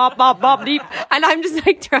bop bop bop bop deep, and I'm just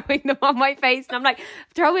like throwing them on my face, and I'm like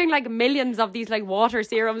throwing like millions of these like water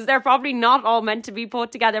serums. They're probably not all meant to be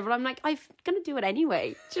put together, but I'm like, I'm gonna do it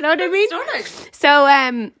anyway. Do you know what I mean? So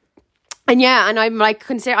and yeah, and I'm like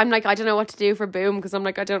I don't know what to do for Boom, because I'm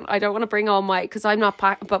like I don't want to bring all my, because I'm not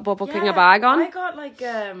booking a bag on. I got like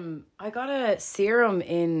I got a serum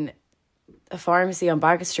in a pharmacy on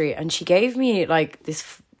Barker Street, and she gave me like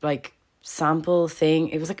this like sample thing.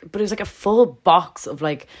 It was like a full box of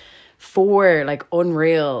like 4 like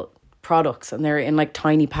unreal products, and they're in like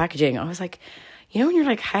tiny packaging. I was like, you know, when you're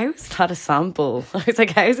like, how is that a sample? I was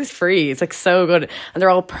like, how is this free? It's like so good, and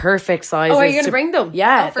they're all perfect sizes. Oh, are you gonna bring them?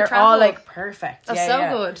 Yeah, for they're travel? all like perfect. That's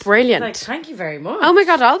so good. Brilliant. Like, thank you very much. Oh my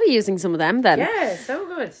god, I'll be using some of them then. Yeah, so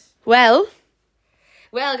good.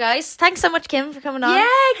 Well, guys, thanks so much, Kim, for coming on. Yeah,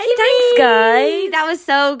 Thanks, guys. That was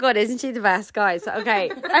so good. Isn't she the best, guys?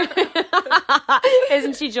 Okay.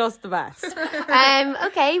 Isn't she just the best?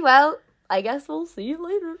 Okay, well, I guess we'll see you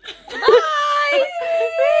later. Bye.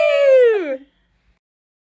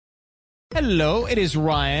 Hello, it is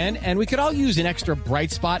Ryan, and we could all use an extra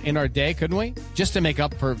bright spot in our day, couldn't we? Just to make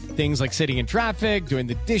up for things like sitting in traffic, doing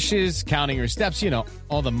the dishes, counting your steps, you know,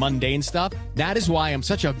 all the mundane stuff. That is why I'm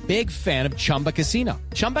such a big fan of Chumba Casino.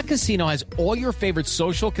 Chumba Casino has all your favorite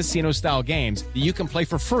social casino-style games that you can play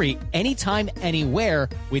for free anytime, anywhere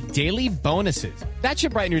with daily bonuses. That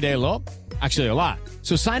should brighten your day a little. Actually, a lot.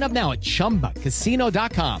 So sign up now at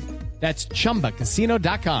ChumbaCasino.com. That's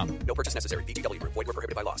ChumbaCasino.com. No purchase necessary. VGW Group. Void where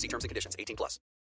prohibited by law. See terms and conditions. 18+.